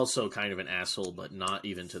 A-Rod's also kind of an asshole, but not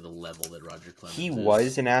even to the level that Roger Clemens is. He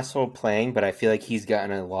was an asshole playing, but I feel like he's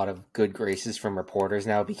gotten a lot of good graces from reporters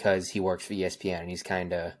now because he works for ESPN and he's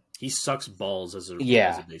kind of... He sucks balls as a Oh,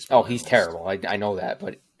 baseball he's analyst. Terrible. I know that,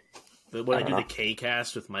 but... When I do the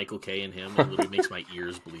K-cast with Michael K and him, it literally makes my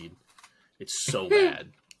ears bleed. It's so bad.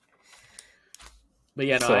 But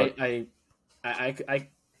yeah, no,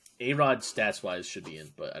 A-Rod stats-wise should be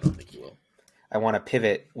in, but I don't think he will. I want to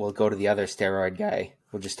pivot. We'll go to the other steroid guy.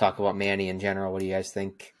 We'll just talk about Manny in general. What do you guys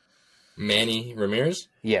think? Manny Ramirez?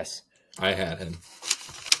 Yes. I had him.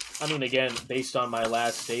 I mean, again, based on my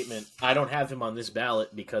last statement, I don't have him on this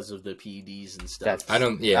ballot because of the PEDs and stuff. I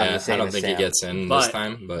don't think he gets in this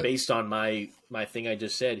time. But based on my thing I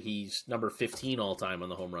just said, he's number 15 all time on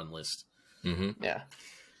the home run list. Mm-hmm. Yeah.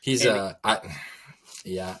 He's I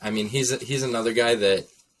mean, he's another guy that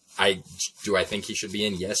I think he should be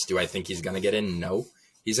in. Yes. Do I think he's going to get in? No.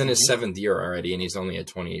 He's in his 7th year already, and he's only at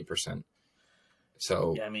 28%.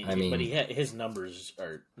 So, yeah, but his numbers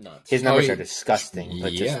are nuts. His numbers are disgusting.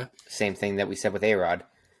 But just same thing that we said with A-Rod,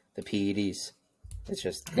 the PEDs. It's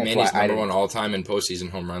just Manny's number one all time in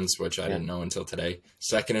postseason home runs, which I didn't know until today.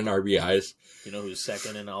 Second in RBIs. You know who's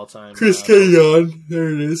second in all time? Chris Kenyon.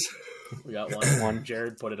 There it is. We got one.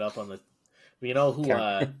 Jared put it up on the. You know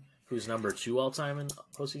who's number 2 all time in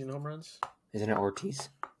postseason home runs? Isn't it Ortiz?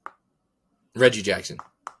 Reggie Jackson.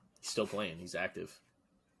 He's still playing. He's active.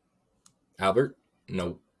 Albert?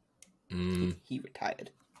 No. He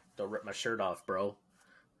retired. Don't rip my shirt off, bro.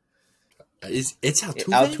 It's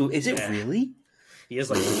Altuve? Is it really? He has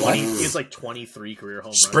like 20. He has like 23 career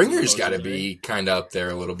home runs. Springer's got to be kind of up there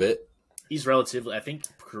a little bit. He's relatively. I think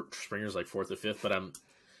Springer's like 4th or 5th, but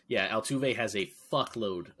Altuve has a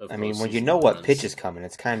fuckload of. I mean, when you know what pitch is coming,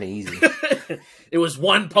 it's kind of easy. It was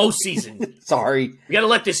one postseason. Sorry, we got to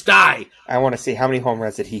let this die. I want to see how many home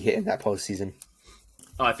runs did he hit in that postseason.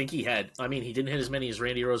 Oh, I think he had. I mean, he didn't hit as many as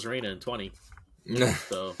Randy Rosarena in 20.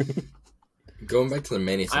 So going back to the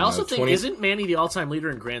Manny thing, I also think isn't Manny the all-time leader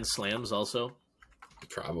in Grand Slams also?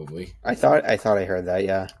 Probably. I thought I heard that,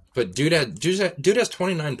 yeah. But dude has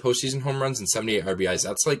 29 postseason home runs and 78 RBIs.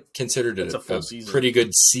 That's like considered a pretty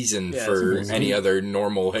good season for any other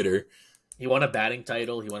normal hitter. He won a batting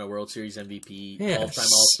title. He won a World Series MVP. 12-time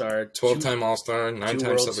All-Star. 12-time All-Star.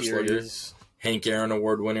 9-time Silver Slugger. Hank Aaron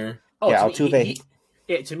Award winner. Oh, yeah, Altuve.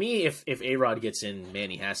 To me, if A-Rod gets in,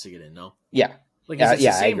 Manny has to get in, no? Yeah.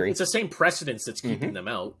 I agree. It's the same precedence that's keeping them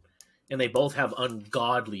out. And they both have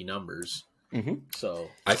ungodly numbers. Mm-hmm. So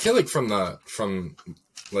I feel like from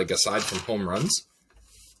aside from home runs,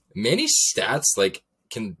 Manny's stats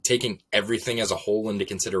taking everything as a whole into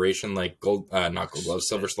consideration, like not gold gloves,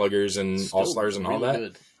 silver sluggers, and all-stars and all that.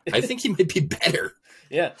 Good. I think he might be better.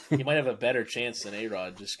 Yeah, he might have a better chance than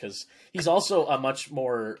A-Rod just because he's also a much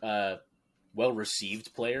more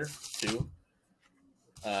well-received player too.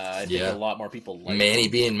 I think a lot more people like Manny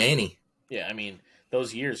him. Being Manny. Yeah, I mean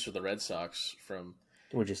those years for the Red Sox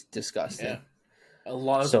were just disgusting. Yeah. A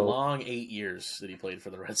long 8 years that he played for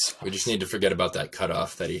the Red Sox. We just need to forget about that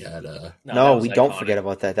cutoff that he had. No, we don't forget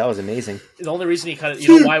about that. That was amazing. The only reason he cut it,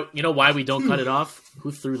 you know why we don't cut it off?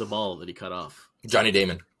 Who threw the ball that he cut off? Johnny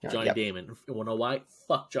Damon. Damon. You want to know why?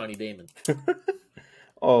 Fuck Johnny Damon.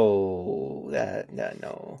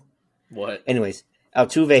 No. What? Anyways,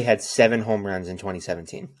 Altuve had 7 home runs in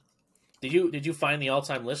 2017. Did you find the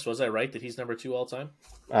all-time list? Was I right that he's number 2 all-time?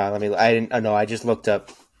 I didn't. No, I just looked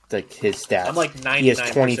up his stats. I'm like 99%. He has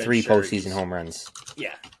 23 postseason home runs.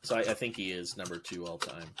 Yeah, so I think he is number 2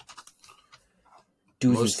 all-time.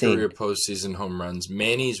 Most career postseason home runs.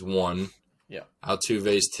 Manny's 1. Yeah.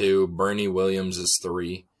 Altuve's 2. Bernie Williams is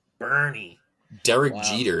 3. Bernie. Derek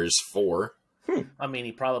Jeter's 4. I mean,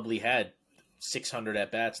 he probably had 600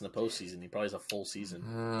 at-bats in the postseason. He probably has a full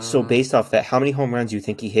season. So based off that, how many home runs do you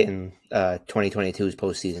think he hit in 2022's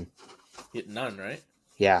postseason? Hit none, right?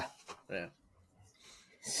 Yeah. Yeah.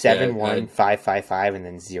 7-1, 5-5-5, and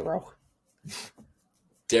then 0.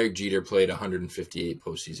 Derek Jeter played 158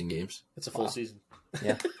 postseason games. That's a full season.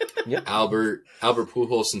 Yeah. Yep. Albert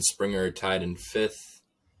Pujols and Springer are tied in 5th.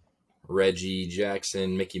 Reggie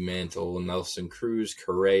Jackson, Mickey Mantle, Nelson Cruz,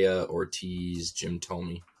 Correa, Ortiz, Jim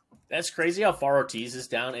Thome. That's crazy how far Ortiz is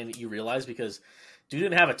down, and you realize because dude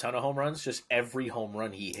didn't have a ton of home runs, just every home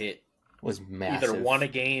run he hit was massive. Either won a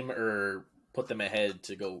game or put them ahead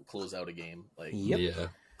to go close out a game. Yeah.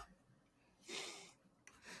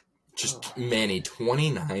 Just Manny,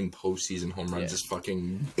 29 postseason home runs is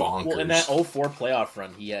fucking bonkers. Well, in that 04 playoff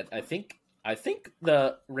run, he had I think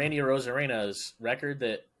the Randy Rosarena's record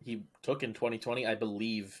that he took in 2020, I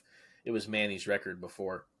believe it was Manny's record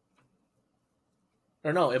before.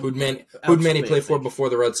 Or no, who'd Manny play for before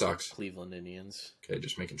the Red Sox? Cleveland Indians. Okay,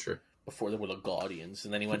 just making sure. Before they were the Guardians,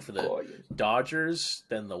 and then he went for the Dodgers,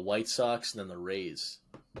 then the White Sox, and then the Rays.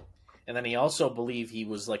 And then he also believed he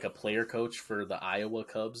was like a player coach for the Iowa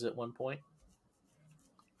Cubs at one point.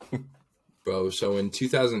 Bro, so in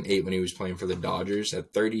 2008 when he was playing for the Dodgers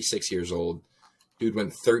at 36 years old, dude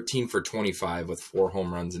went 13 for 25 with 4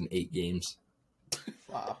 home runs in 8 games.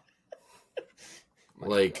 Wow.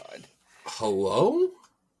 God. Hello?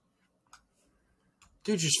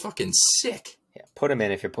 Dude, just fucking sick. Yeah, put him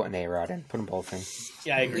in if you're putting A-Rod in. Put them both in.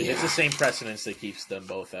 Yeah, I agree. It's the same precedence that keeps them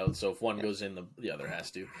both out. So if one goes in, the other has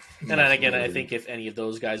to. And then again, I think if any of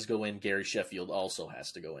those guys go in, Gary Sheffield also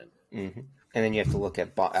has to go in. Mm-hmm. And then you have to look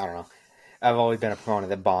at, I don't know. I've always been a proponent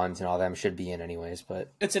that Bonds and all them should be in anyways.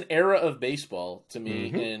 But it's an era of baseball to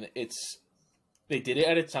me, and they did it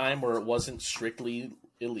at a time where it wasn't strictly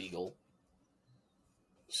illegal.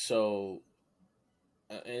 So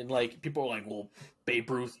And like people were like, "Well, Babe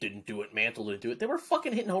Ruth didn't do it, Mantle didn't do it." They were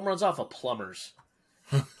fucking hitting home runs off of plumbers.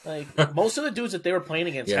 Like most of the dudes that they were playing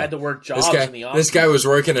against had to work jobs in the office. This guy was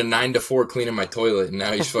working a 9 to 4 cleaning my toilet, and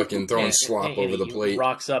now he's fucking throwing slop over the plate. He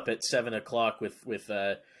rocks up at 7:00 with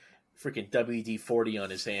freaking WD-40 on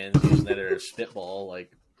his hands, using that as a spitball.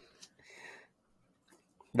 Like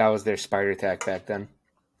that was their spider attack back then.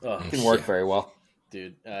 It didn't work very well,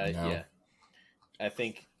 dude. Yeah, I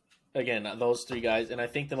think again those three guys, and I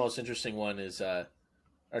think the most interesting one is.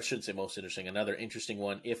 I shouldn't say most interesting. Another interesting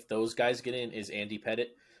one, if those guys get in, is Andy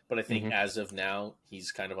Pettitte. But I think as of now,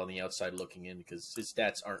 he's kind of on the outside looking in because his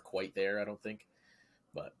stats aren't quite there, I don't think.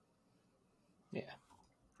 But, yeah.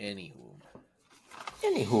 Anywho.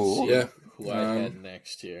 Yeah. Who I had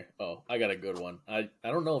next here. Oh, I got a good one. I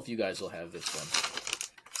don't know if you guys will have this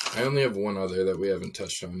one. I only have one other that we haven't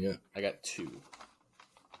touched on yet. I got two.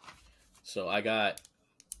 So I got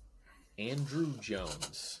Andrew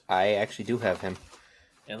Jones. I actually do have him.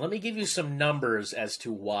 And let me give you some numbers as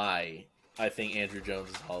to why I think Andrew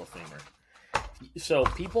Jones is a Hall of Famer. So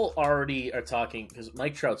people already are talking, because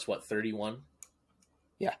Mike Trout's what, 31?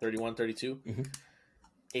 Yeah. 31, 32? Mm-hmm.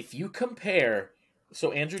 If you compare,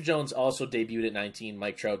 so Andrew Jones also debuted at 19,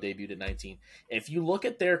 Mike Trout debuted at 19. If you look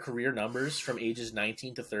at their career numbers from ages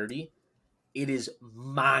 19 to 30, it is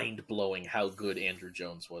mind-blowing how good Andrew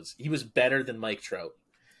Jones was. He was better than Mike Trout.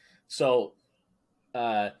 So,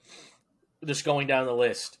 just going down the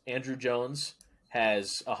list, Andrew Jones had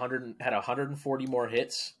 140 more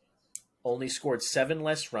hits, only scored 7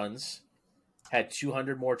 less runs, had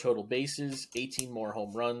 200 more total bases, 18 more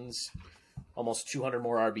home runs, almost 200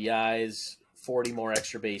 more RBIs, 40 more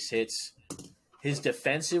extra base hits. His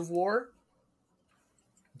defensive WAR,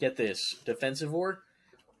 get this,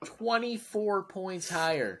 24 points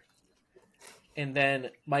higher. And then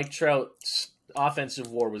Mike Trout's offensive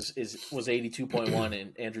WAR was 82.1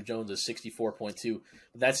 and Andrew Jones is 64.2.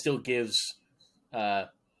 That still gives that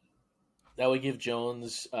would give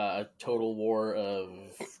Jones a total WAR of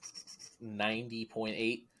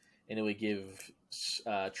 90.8, and it would give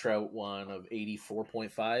Trout one of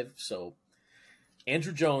 84.5. So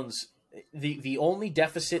Andrew Jones, the only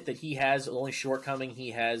deficit that he has, the only shortcoming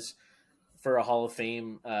he has for a Hall of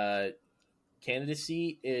Fame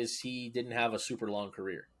candidacy is he didn't have a super long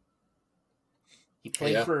career. He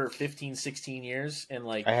played for 15, 16 years, and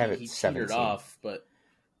he teetered off. But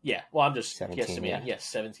yeah, well, I'm just guessing. Yeah. Yes,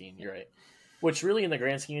 17. You're right. Which really, in the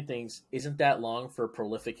grand scheme of things, isn't that long for a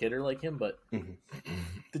prolific hitter like him. But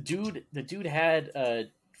the dude had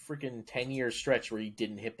a freaking 10-year stretch where he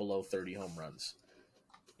didn't hit below 30 home runs,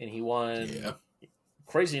 and he won. Yeah.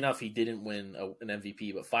 Crazy enough, he didn't win an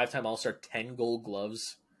MVP, but 5-time All-Star, 10 Gold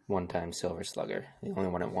Gloves, 1-time Silver Slugger. He only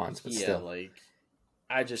won it once, but still.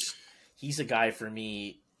 He's a guy for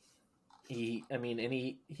me. He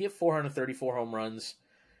hit 434 home runs,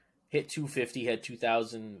 hit 250, had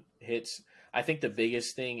 2,000 hits. I think the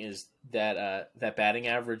biggest thing is that that batting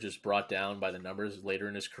average is brought down by the numbers later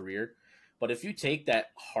in his career. But if you take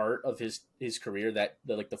that heart of his career,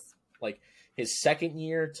 his second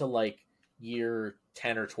year to year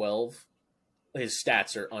 10 or 12, his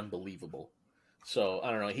stats are unbelievable. So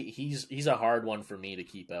I don't know. He's a hard one for me to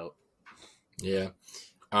keep out. Yeah.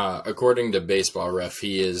 According to Baseball Ref,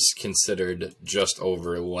 he is considered just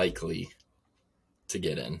over likely to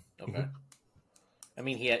get in. Okay. I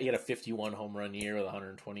mean, he had a 51 home run year with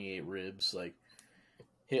 128 ribs.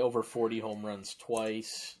 Hit over 40 home runs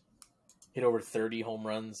twice. Hit over 30 home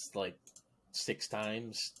runs 6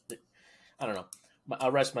 times. I don't know.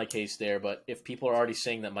 I'll rest my case there. But if people are already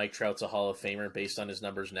saying that Mike Trout's a Hall of Famer based on his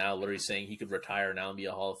numbers now, literally saying he could retire now and be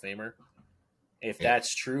a Hall of Famer. If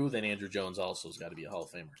that's true, then Andrew Jones also has got to be a Hall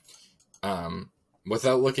of Famer.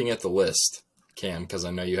 Without looking at the list, Cam, because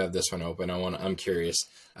I know you have this one open, I'm curious.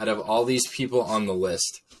 Out of all these people on the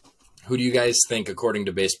list, who do you guys think, according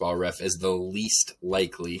to Baseball Ref, is the least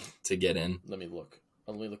likely to get in? Let me look.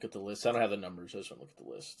 Let me look at the list. I don't have the numbers. I just want to look at the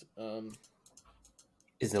list.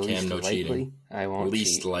 Is the least likely? Cheating. I won't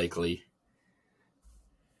Least cheat. Likely.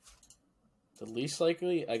 The least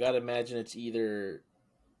likely? I got to imagine it's either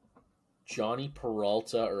Johnny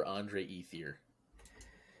Peralta or Andre Ethier.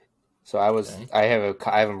 So I have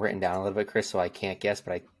them written down a little bit, Chris, so I can't guess,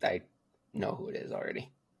 but I know who it is already.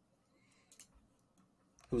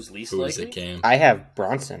 Who's least likely? It, Cam? I have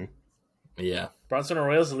Bronson. Yeah. Bronson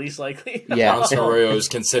Arroyo's the least likely? Yeah. Bronson Arroyo is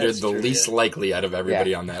considered the least likely out of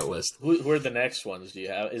everybody on that list. Who are the next ones? Do you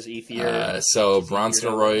have? Is Ethier?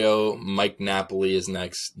 Bronson Arroyo, Mike Napoli is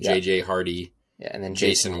next, JJ Hardy, and then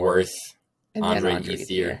Jason Worth, and Andre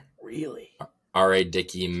Ethier. Really? R.A.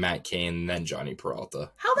 Dickey, Matt Cain, then Johnny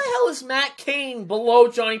Peralta. How the hell is Matt Cain below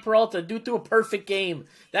Johnny Peralta? Dude threw a perfect game.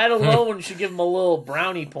 That alone should give him a little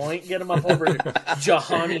brownie point. Get him up over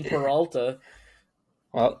Johnny Peralta.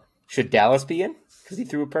 Well, should Dallas be in? Because he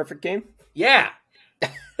threw a perfect game? Yeah.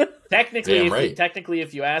 Technically,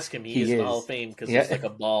 if you ask him, he is in the Hall of Fame because it's like a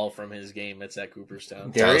ball from his game that's at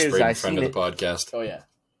Cooperstown. There is. Braden, friend of the podcast. Oh, yeah.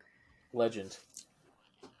 Legend.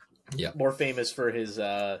 Yeah. More famous for his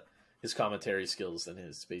commentary skills than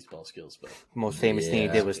his baseball skills. But most famous thing he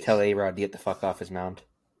did was tell A-Rod to get the fuck off his mound.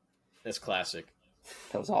 That's classic.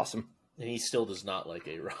 That was awesome. And he still does not like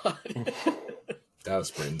A-Rod. That was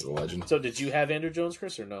Braden's a legend. So did you have Andrew Jones,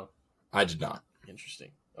 Chris, or no? I did not.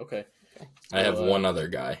 Interesting. Okay. I have one other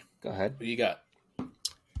guy. Go ahead. Who you got?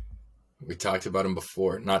 We talked about him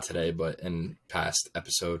before, not today, but in past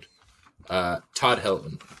episode. Todd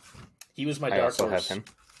Helton. He was my dark horse. Have him.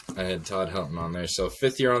 I had Todd Helton on there. So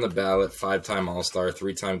 5th year on the ballot, 5-time All-Star,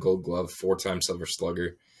 3-time Gold Glove, 4-time Silver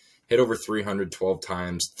Slugger. Hit over 312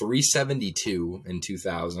 times, 372 in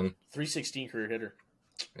 2000. 316 career hitter.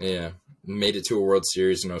 Yeah. Made it to a World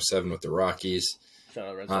Series in 07 with the Rockies. Shout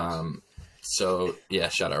out Red Sox. So, yeah,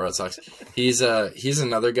 shout out Red Sox. He's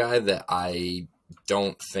another guy that I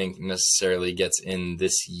don't think necessarily gets in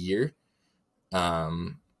this year.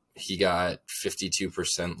 He got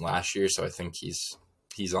 52% last year, so I think he's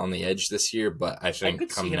on the edge this year, but I think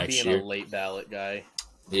come next year. A late ballot guy.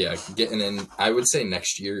 Yeah, getting in, I would say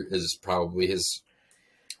next year is probably his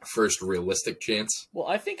first realistic chance. Well,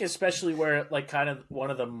 I think especially where like kind of one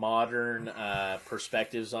of the modern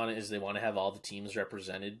perspectives on it is they want to have all the teams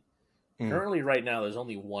represented. Currently, right now, there's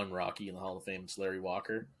only one Rocky in the Hall of Fame. It's Larry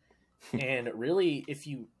Walker. And really, if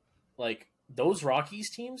you like those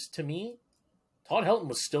Rockies teams, to me, Todd Helton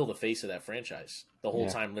was still the face of that franchise the whole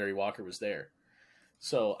time Larry Walker was there.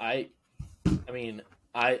 So I mean,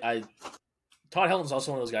 Todd Helton's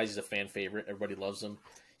also one of those guys. He's a fan favorite. Everybody loves him.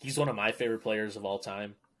 He's one of my favorite players of all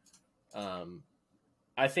time.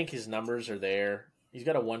 I think his numbers are there. He's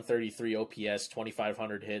got a 133 OPS,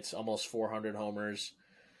 2,500 hits, almost 400 homers.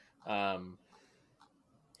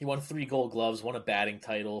 He won 3 Gold Gloves, won a batting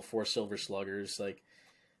title, 4 Silver Sluggers. Like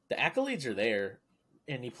the accolades are there,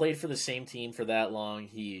 and he played for the same team for that long.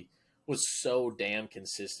 He was so damn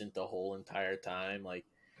consistent the whole entire time. Like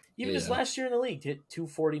even his last year in the league, hit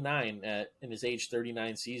 249 in his age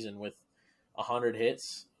 39 season with 100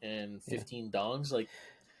 hits and 15 dongs. Like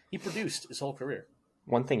he produced his whole career.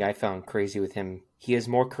 One thing I found crazy with him, he has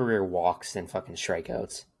more career walks than fucking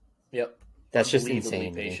strikeouts. Yep. That's just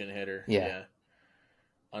insane. Patient hitter. Yeah.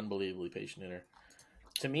 Unbelievably patient hitter.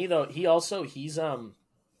 To me though, he's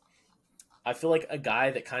I feel like a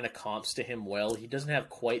guy that kind of comps to him well. He doesn't have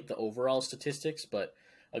quite the overall statistics, but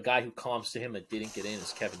a guy who comps to him that didn't get in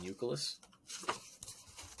is Kevin Youkilis.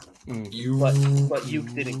 But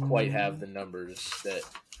Uke didn't quite have the numbers that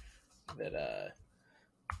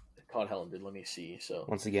Todd Helton did. Let me see. So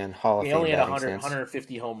once again, Hall of Fame. He only had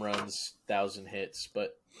 150 home runs, 1,000 hits,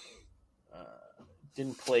 but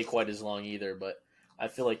didn't play quite as long either. But I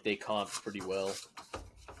feel like they comped pretty well.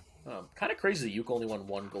 Kind of crazy that Uke only won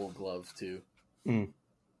 1 Gold Glove too.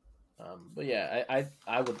 But yeah,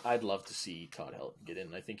 I'd love to see Todd Helton get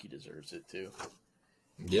in. I think he deserves it too.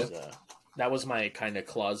 Yeah, that was my kind of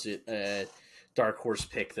closet dark horse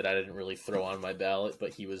pick that I didn't really throw on my ballot,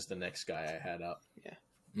 but he was the next guy I had up. Yeah.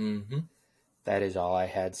 Mm-hmm. That is all I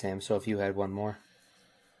had, Sam. So if you had one more.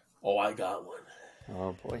 Oh, I got one.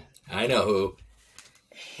 Oh boy. I know who.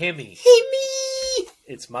 Himmy.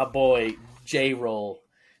 It's my boy J-Roll,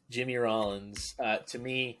 Jimmy Rollins. To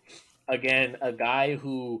me, again, a guy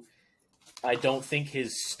who I don't think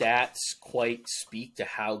his stats quite speak to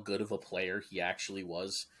how good of a player he actually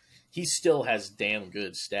was. He still has damn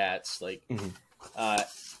good stats. Like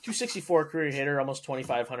 264 career hitter, almost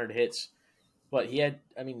 2,500 hits. But he had,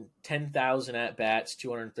 10,000 at-bats,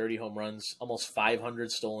 230 home runs, almost 500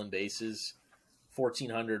 stolen bases,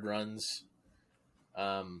 1,400 runs.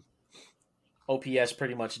 OPS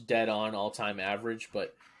pretty much dead on all-time average,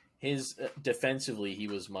 but his defensively, he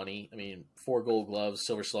was money. 4 Gold Gloves,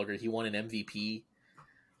 Silver Slugger. He won an MVP.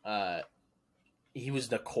 He was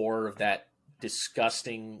the core of that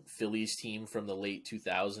disgusting Phillies team from the late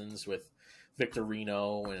 2000s with Victor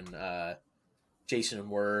Reno and Jason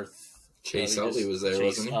Worth. Chase Utley was there,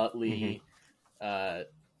 wasn't he? Utley.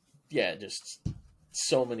 Just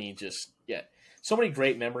so many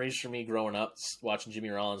great memories for me growing up watching Jimmy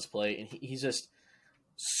Rollins play, and he's just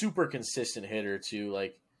super consistent hitter too.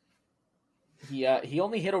 Like he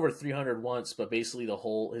only hit over 300 once, but basically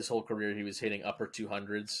his whole career he was hitting upper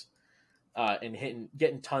 200s and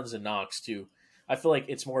getting tons of knocks too. I feel like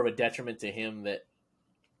it's more of a detriment to him that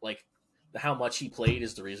like how much he played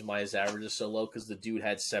is the reason why his average is so low, because the dude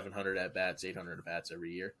had 700 at bats, 800 at bats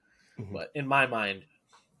every year. Mm-hmm. But in my mind,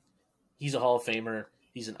 he's a Hall of Famer.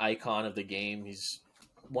 He's an icon of the game. He's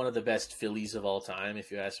one of the best Phillies of all time,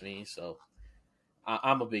 if you ask me. So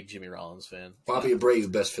I'm a big Jimmy Rollins fan. Bobby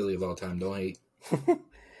Abreu, best Philly of all time. Don't hate.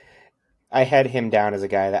 I had him down as a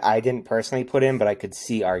guy that I didn't personally put in, but I could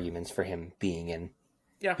see arguments for him being in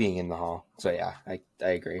the Hall. So, yeah, I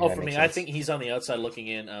agree. Oh, for me, sense. I think he's on the outside looking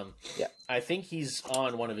in. Yeah. I think he's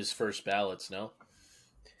on one of his first ballots, no?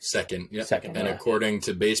 Second, yeah. Second. And according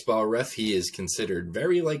to Baseball Ref, he is considered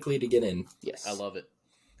very likely to get in. Yes. I love it.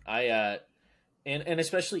 And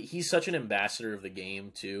especially, he's such an ambassador of the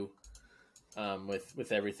game, too.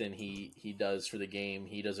 With everything he does for the game.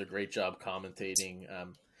 He does a great job commentating.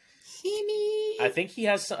 I think he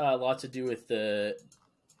has a lot to do with the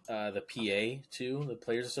PA too, the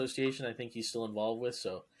Players Association. I think he's still involved with.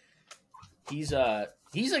 So he's a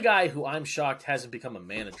guy who I'm shocked hasn't become a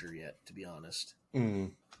manager yet. To be honest,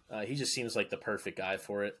 he just seems like the perfect guy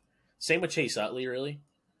for it. Same with Chase Utley. Really,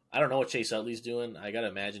 I don't know what Chase Utley's doing. I gotta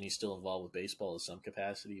imagine he's still involved with baseball in some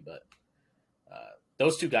capacity. But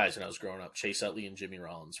those two guys when I was growing up, Chase Utley and Jimmy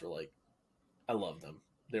Rollins, were like, I love them.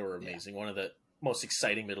 They were amazing. One of the most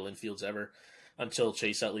exciting middle infields ever, until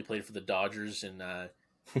Chase Utley played for the Dodgers and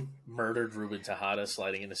murdered Ruben Tejada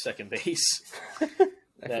sliding into second base.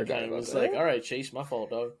 That guy was like, all right, Chase, my fault,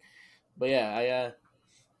 dog. But yeah,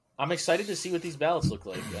 I'm excited to see what these ballots look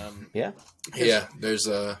like. Yeah.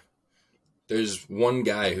 There's one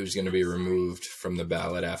guy who's going to be removed from the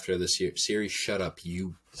ballot after this year. Siri, shut up,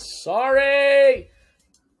 you. Sorry!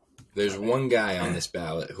 There's one guy on this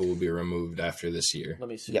ballot who will be removed after this year. Let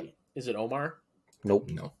me see. Yep. Is it Omar? Nope.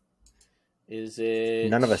 No. Is it...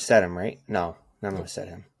 None of us said him, right? No. None of us said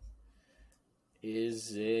him.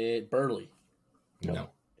 Is it Burley?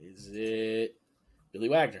 No. Is it Billy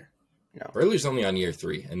Wagner? No. Burley's only on year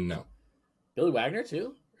 3, and no. Billy Wagner,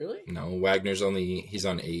 too? Really? No, he's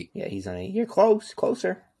on 8. Yeah, he's on 8. You're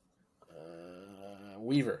closer.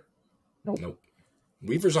 Weaver? Nope.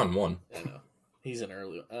 Weaver's on 1. I know. He's an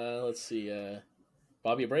early one. Let's see.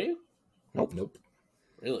 Bobby Abreu? Nope.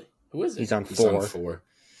 Really? Who is it? He's on 4. He's on 4.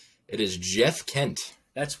 It is Jeff Kent.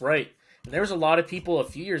 That's right. And there was a lot of people a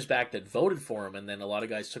few years back that voted for him, and then a lot of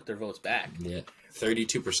guys took their votes back. Yeah,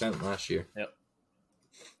 32% last year. Yep.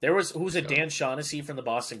 There was Dan Shaughnessy from the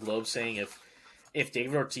Boston Globe saying if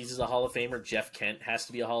David Ortiz is a Hall of Famer, Jeff Kent has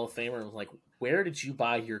to be a Hall of Famer. I'm like, where did you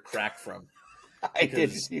buy your crack from?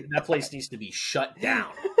 Because that place needs to be shut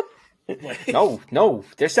down. No,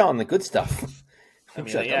 they're selling the good stuff. I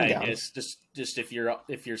mean, I guess just if you're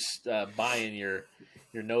buying your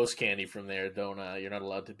nose candy from there, you're not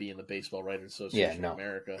allowed to be in the Baseball Writers Association of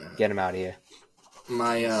America. Get them out of here.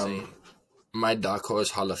 My dark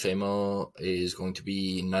horse Hall of Famer is going to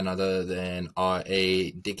be none other than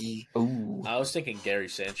R.A. Dickey. Ooh. I was thinking Gary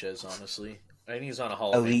Sanchez, honestly. I think he's on a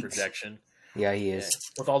Hall of Fame projection. Yeah, he is.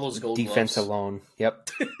 Yeah. With all those gold defense gloves. alone. Yep.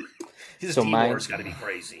 His teamwork's got to be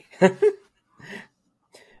crazy.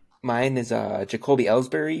 Mine is Jacoby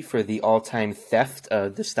Ellsbury for the all-time theft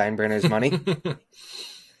of the Steinbrenner's money.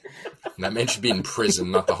 That man should be in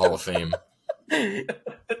prison, not the Hall of Fame.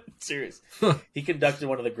 Serious. He conducted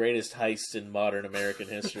one of the greatest heists in modern American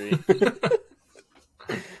history.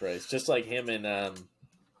 Christ. Just like him and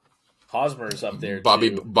Hosmer's up there,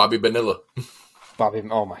 Bobby too. Bonilla.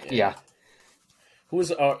 Oh my, yeah. Who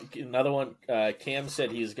was another one? Cam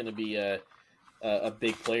said he's going to be a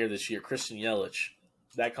big player this year. Christian Yelich.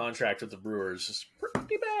 That contract with the Brewers is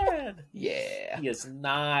pretty bad. Yeah. He has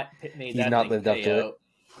not made He's that not thing lived up pay to out.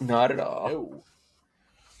 it. Not at all. No.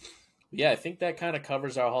 Yeah, I think that kind of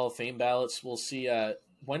covers our Hall of Fame ballots. We'll see.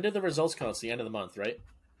 When did the results come out? It's the end of the month, right?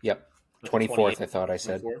 Yep. 24th, I thought I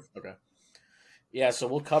said. 24th? Okay. Yeah, so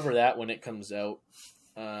we'll cover that when it comes out.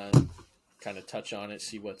 Kind of touch on it,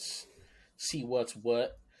 see what's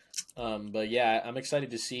what. But yeah, I'm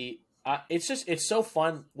excited to see. It's so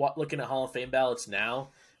fun looking at Hall of Fame ballots now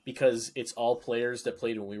because it's all players that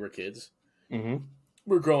played when we were kids. Mm-hmm.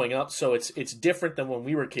 We're growing up, so it's different than when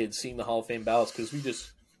we were kids seeing the Hall of Fame ballots because we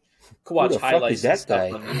just could watch highlights and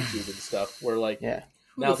stuff on YouTube and stuff. We're like, yeah.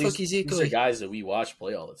 Now these are guys that we watch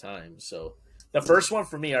play all the time. So the first one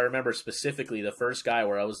for me, I remember specifically the first guy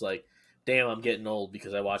where I was like, damn, I'm getting old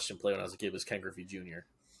because I watched him play when I was a kid was Ken Griffey Jr.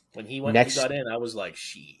 When he got in, I was like,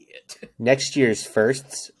 shit. Next year's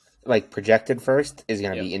firsts, like projected first, is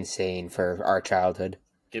going to be insane for our childhood.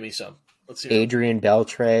 Give me some. Let's see. Adrian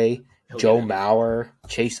Beltre, Joe Mauer,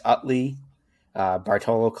 Chase Utley,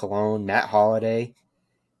 Bartolo Colon, Matt Holliday,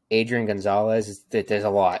 Adrian Gonzalez. There's a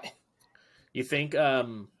lot. You think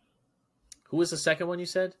who was the second one you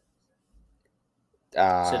said?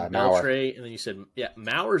 said Mauer. Beltre, and then you said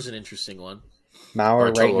Mauer's an interesting one.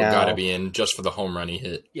 Mauer Bartolo right now got to be in just for the home run he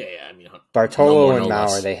hit. Yeah, I mean Bartolo and no Mauer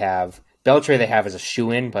less. they have. Beltre they have as a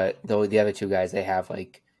shoe-in, but the other two guys they have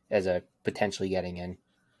like as a potentially getting in.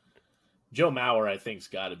 Joe Mauer, I think's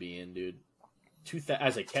got to be in, dude.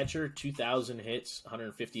 As a catcher, 2,000 hits,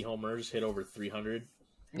 150 homers, hit over 300.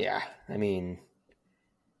 Yeah, I mean,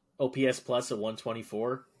 OPS plus of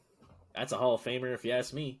 124. That's a Hall of Famer, if you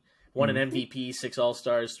ask me. Won an MVP, 6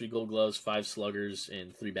 All-Stars, 3 Gold Gloves, 5 Sluggers,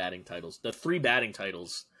 and 3 batting titles. The 3 batting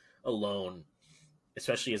titles alone,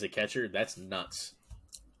 especially as a catcher, that's nuts.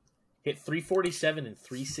 Hit 347 and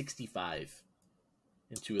 365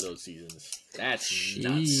 in 2 of those seasons. That's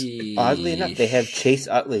nuts. Oddly enough, they have Chase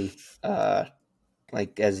Utley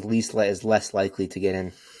like as less likely to get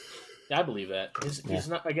in. I believe that. He's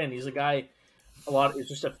not. Again, he's a guy. It's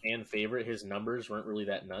just a fan favorite. His numbers weren't really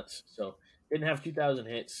that nuts. So didn't have 2,000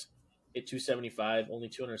 hits. Hit 275. Only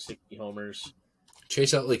 260 homers.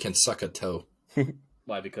 Chase Utley can suck a toe.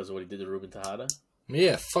 Why? Because of what he did to Ruben Tejada.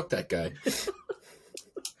 Yeah, fuck that guy.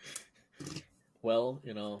 Well,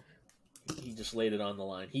 he just laid it on the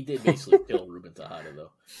line. He did basically kill Ruben Tejada,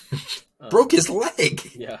 though. Broke his leg.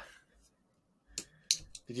 Yeah.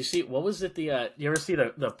 Did you see, what was it, you ever see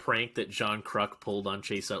the prank that John Kruk pulled on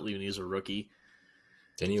Chase Utley when he was a rookie?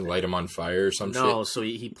 Didn't you light him on fire or some shit? No, so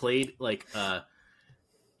he played,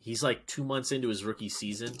 he's 2 months into his rookie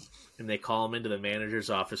season, and they call him into the manager's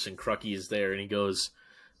office, and Krucky is there, and he goes,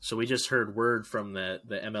 so we just heard word from the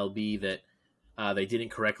MLB that they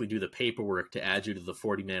didn't correctly do the paperwork to add you to the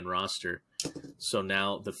 40-man roster, so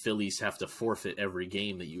now the Phillies have to forfeit every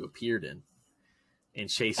game that you appeared in. And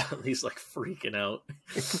Chase Utley's freaking out.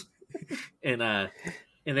 and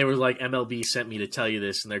they were like, MLB sent me to tell you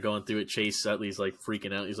this, and they're going through it. Chase Utley's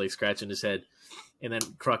freaking out. He's scratching his head. And then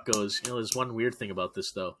Kruk goes, there's one weird thing about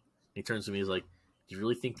this, though. And he turns to me, he's like, do you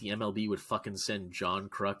really think the MLB would fucking send John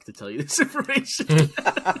Kruk to tell you this information?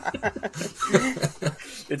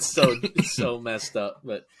 It's so messed up.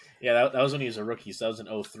 But yeah, that was when he was a rookie, so that was in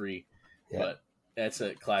 2003. Yeah. But that's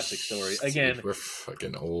a classic story. Again, we're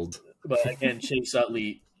fucking old. But again, Chase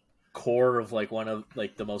Utley, core of one of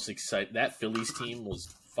the most exciting. That Phillies team was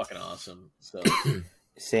fucking awesome. So,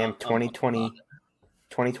 Sam,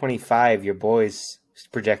 2025, your boys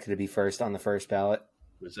projected to be first on the first ballot.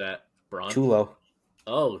 Was that Braun? Tulo.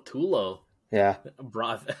 Oh, Tulo. Yeah.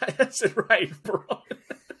 Braun. That's it, right, bro.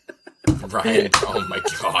 Brian, oh my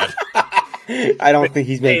god. I don't think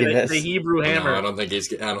he's making this. The Hebrew Hammer. No, I don't think he's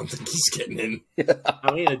getting in.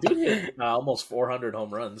 I mean, the dude hit almost 400 home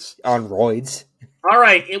runs on roids. All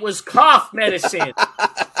right, it was cough medicine.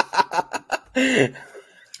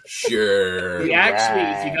 Sure. He actually,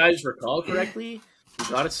 if you guys recall correctly, he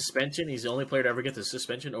got a suspension. He's the only player to ever get the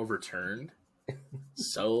suspension overturned.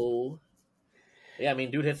 So, yeah, I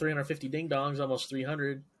mean, dude hit 350 ding dongs, almost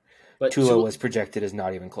 300. But Tulo was projected as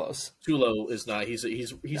not even close. Tulo is not. He's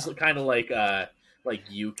kind of like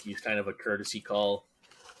Uke. He's kind of a courtesy call,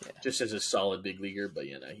 just as a solid big leaguer. But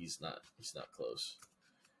he's not close.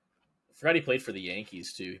 I forgot he played for the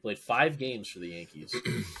Yankees too. He played 5 games for the Yankees.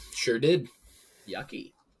 Sure did.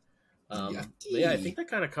 Yucky. But yeah, I think that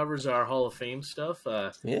kind of covers our Hall of Fame stuff.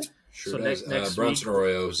 Yeah, sure so does. Next Bronson week,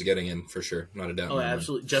 Arroyo is getting in for sure, not a doubt. Oh,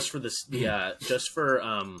 absolutely. Just for this, just for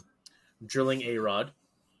drilling A-Rod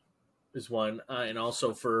is one, and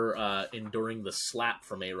also for enduring the slap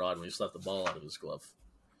from A-Rod when he slapped the ball out of his glove.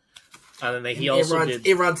 And then he also did.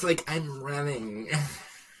 A-Rod's like, I'm running.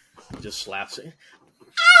 He just slaps it.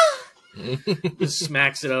 Just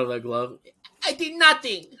smacks it out of the glove. I did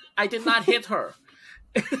nothing. I did not hit her.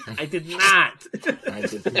 I did not. I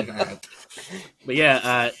did not. But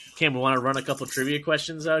yeah, Cam, we want to run a couple trivia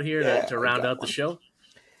questions out here to round out the show.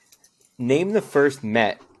 Name the first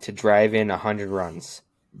Met to drive in 100 runs.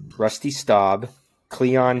 Rusty Staub,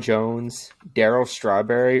 Cleon Jones, Darryl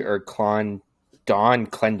Strawberry, or Don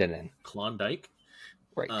Clendenin? Klondike?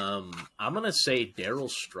 Right. I'm going to say Darryl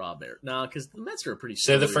Strawberry. No, because the Mets are pretty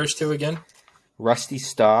Say the first two again. Rusty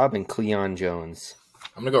Staub and Cleon Jones.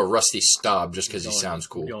 I'm going to go Rusty Staub just because he sounds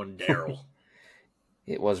cool. Going Darryl.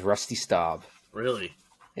 It was Rusty Staub. Really?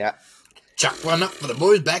 Yeah. Chuck one up for the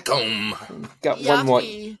boys back home. Got one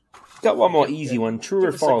more easy one. True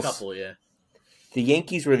or false? A couple, yeah. The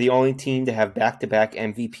Yankees were the only team to have back-to-back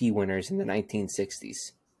MVP winners in the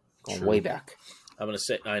 1960s. Going way back. I'm going to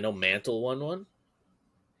say, I know Mantle won one.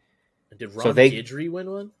 Did Ron Guidry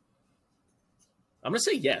win one? I'm going to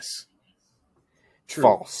say yes. True.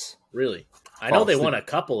 False. Really? I know they won a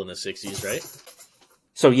couple in the 60s, right?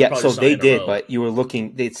 So they did, but you were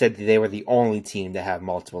looking. They said they were the only team to have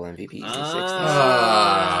multiple MVPs in the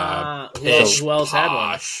 60s. Who else had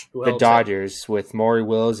one? The Dodgers with Maury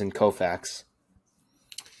Wills and Koufax.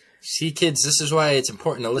 See, kids, this is why it's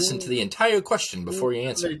important to listen to the entire question before you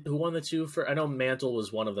answer. Who won the two? I know Mantle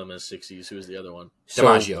was one of them as 60s. Who was the other one?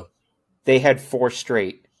 DiMaggio. They had 4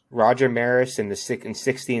 straight. Roger Maris in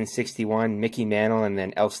 60 and 61, Mickey Mantle, and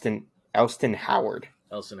then Elston Howard.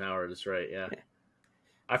 Elston Howard, that's right, yeah.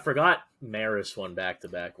 I forgot Maris won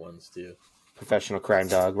back-to-back ones, too. Professional crime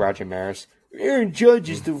dog, Roger Maris. Aaron Judge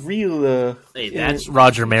is the real... hey, that's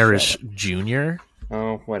Roger Maris Jr.?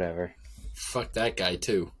 Oh, whatever. Fuck that guy,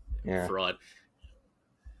 too. Yeah. Fraud.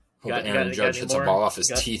 Aaron Judge hits a ball off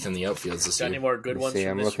his teeth in the outfield this year. Got any more good ones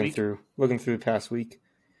from this week? I'm looking through the past week.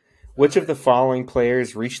 Which of the following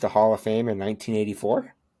players reached the Hall of Fame in 1984? All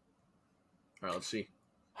right, let's see.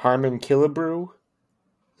 Harmon Killebrew,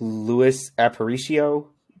 Louis Aparicio,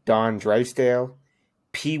 Don Drysdale,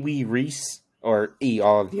 Pee Wee Reese, or E,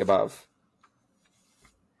 all of the above?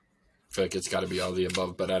 I feel like it's got to be all the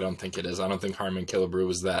above, but I don't think it is. I don't think Harmon Killebrew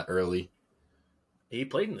was that early. He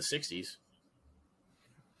played in the 60s.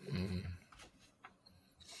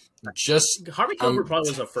 Harmon Killebrew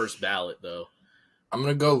probably was a first ballot, though. I'm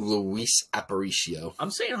going to go Luis Aparicio.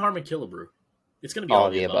 I'm saying Harmon Killebrew. It's going to be all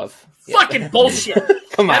the above. Fucking bullshit.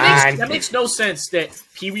 Come on. That makes no sense that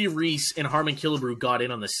Pee Wee Reese and Harmon Killebrew got in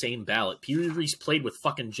on the same ballot. Pee Wee Reese played with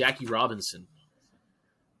fucking Jackie Robinson.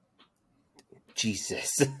 Jesus.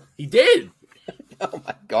 He did. Oh,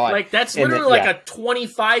 my God. Like, that's literally a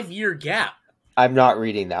 25-year gap. I'm not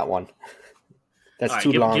reading that one. That's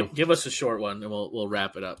too long. Give us a short one, and we'll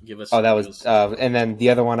wrap it up. Give us. Oh, that was... and then the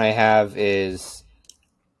other one I have is...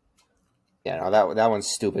 Yeah, no, that one's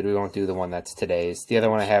stupid. We won't do the one that's today's. The other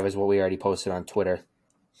one I have is what we already posted on Twitter.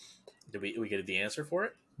 Did we get the answer for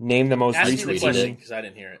it? Name the most recent me the question, because I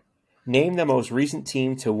didn't hear it. Name the most recent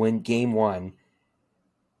team to win Game 1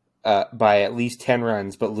 by at least 10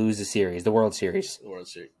 runs, but lose the series, the World Series. The World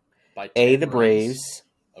Series. By 10 A, the runs. Braves.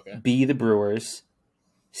 Okay. B, the Brewers.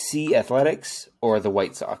 C, Athletics, or the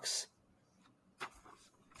White Sox.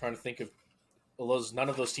 Trying to think of... none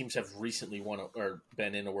of those teams have recently won or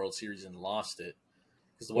been in a World Series and lost it.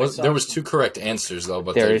 There was 2 correct answers, though,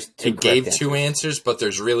 but it gave 2 answers, but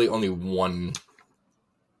there's really only one.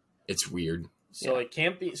 It's weird. So it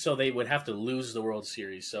can't be... So they would have to lose the World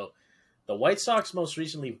Series. So the White Sox most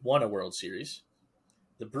recently won a World Series.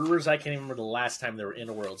 The Brewers, I can't even remember the last time they were in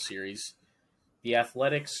a World Series. The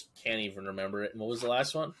Athletics, can't even remember it. And what was the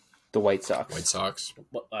last one? The White Sox.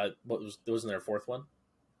 Wasn't there a fourth one?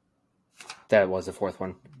 That was the fourth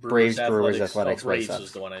one. Brewers, Athletics, Braves White Sox.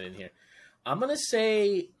 was the one I didn't hear. I'm going to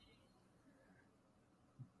say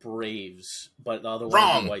Braves, but the other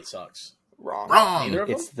one is the White Sox. Wrong. Either of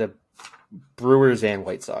them? It's the Brewers and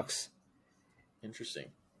White Sox. Interesting.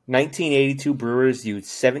 1982 Brewers used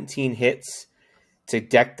 17 hits to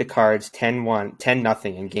deck the Cards 10-0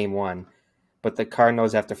 in Game 1, but the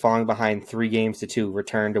Cardinals, after falling behind 3-2,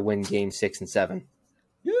 returned to win Game 6 and 7.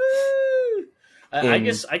 I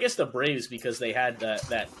guess the Braves, because they had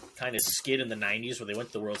that kind of skid in the 90s where they went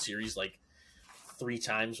to the World Series like 3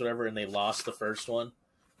 times, whatever, and they lost the first one.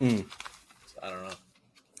 So, I don't know.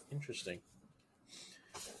 Interesting.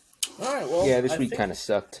 All right, well, this week kind of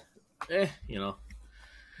sucked.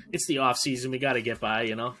 It's the off season. We got to get by,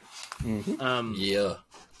 Yeah.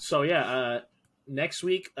 So next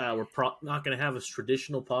week we're not going to have a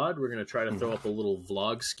traditional pod. We're going to try to throw up a little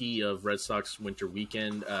vlog ski of Red Sox winter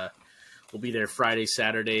weekend. We'll be there Friday,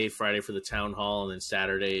 Saturday. Friday for the town hall, and then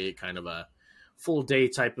Saturday kind of a full day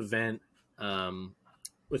type event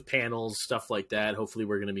with panels, stuff like that. Hopefully,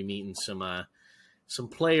 we're going to be meeting some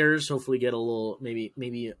players. Hopefully, get a little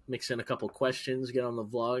maybe mix in a couple questions. Get on the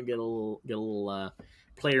vlog. Get a little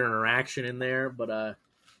player interaction in there. But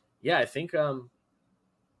I think that's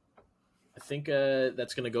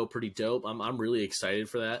going to go pretty dope. I'm really excited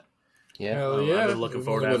for that. Yeah, Hell yeah. I've been looking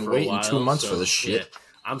forward to that for a while. 2 months for this shit. Yeah,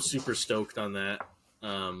 I'm super stoked on that.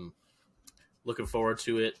 Looking forward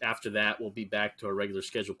to it. After that, we'll be back to our regular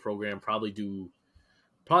scheduled program. Probably going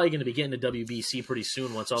to be getting to WBC pretty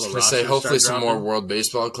soon once all the rosters hopefully start some dropping. more World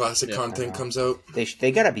Baseball Classic content comes out.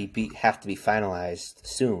 They gotta have to be finalized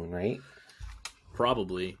soon, right?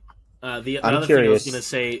 Probably. The other thing I was going to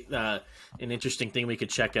say, an interesting thing we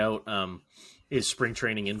could check out is spring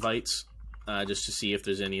training invites, just to see if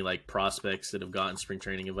there's any like prospects that have gotten spring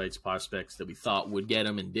training invites, prospects that we thought would get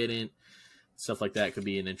them and didn't. Stuff like that could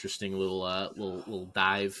be an interesting little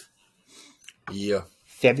dive. Yeah.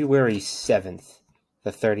 February 7th,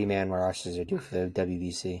 the 30-man rosters are due for the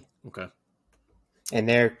WBC. Okay. And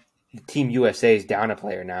their Team USA is down a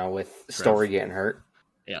player now with Story getting hurt.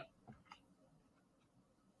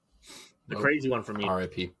 The crazy one for me,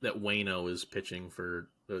 R.I.P. that Wayno is pitching for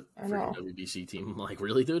the WBC team. I'm like,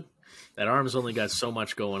 really, dude? That arm's only got so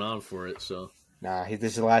much going on for it. So nah, this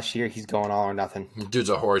is the last year. He's going all or nothing. Dude's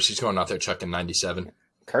a horse. He's going out there chucking 97.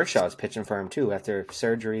 Kershaw's pitching for him too after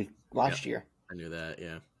surgery last year. I knew that.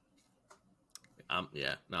 Yeah.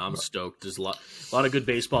 I'm stoked. There's a lot of good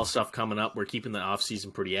baseball stuff coming up. We're keeping the off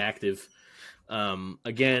season pretty active.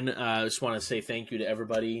 Again, I just want to say thank you to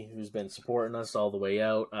everybody who's been supporting us all the way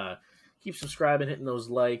out. Keep subscribing, hitting those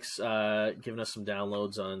likes, giving us some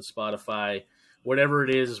downloads on Spotify, whatever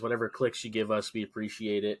it is, whatever clicks you give us, we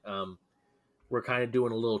appreciate it. We're kind of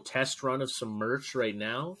doing a little test run of some merch right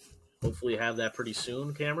now. Hopefully have that pretty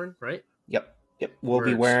soon, Cameron, right? Yep. We'll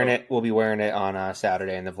be wearing it. We'll be wearing it on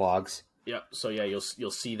Saturday in the vlogs. Yep. So yeah,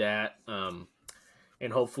 you'll see that.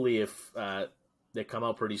 And hopefully if they come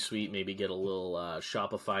out pretty sweet, maybe get a little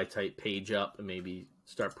Shopify type page up and maybe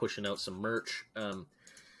start pushing out some merch.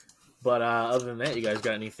 But other than that, you guys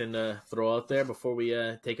got anything to throw out there before we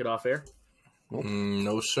take it off air? Nope.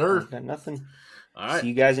 No, sir. Got nothing. All right. See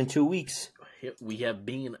you guys in 2 weeks. We have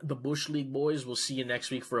been the Bush League Boys. We'll see you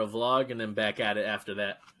next week for a vlog and then back at it after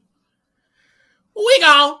that. We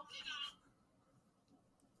go!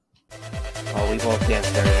 Oh, we both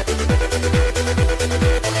danced there.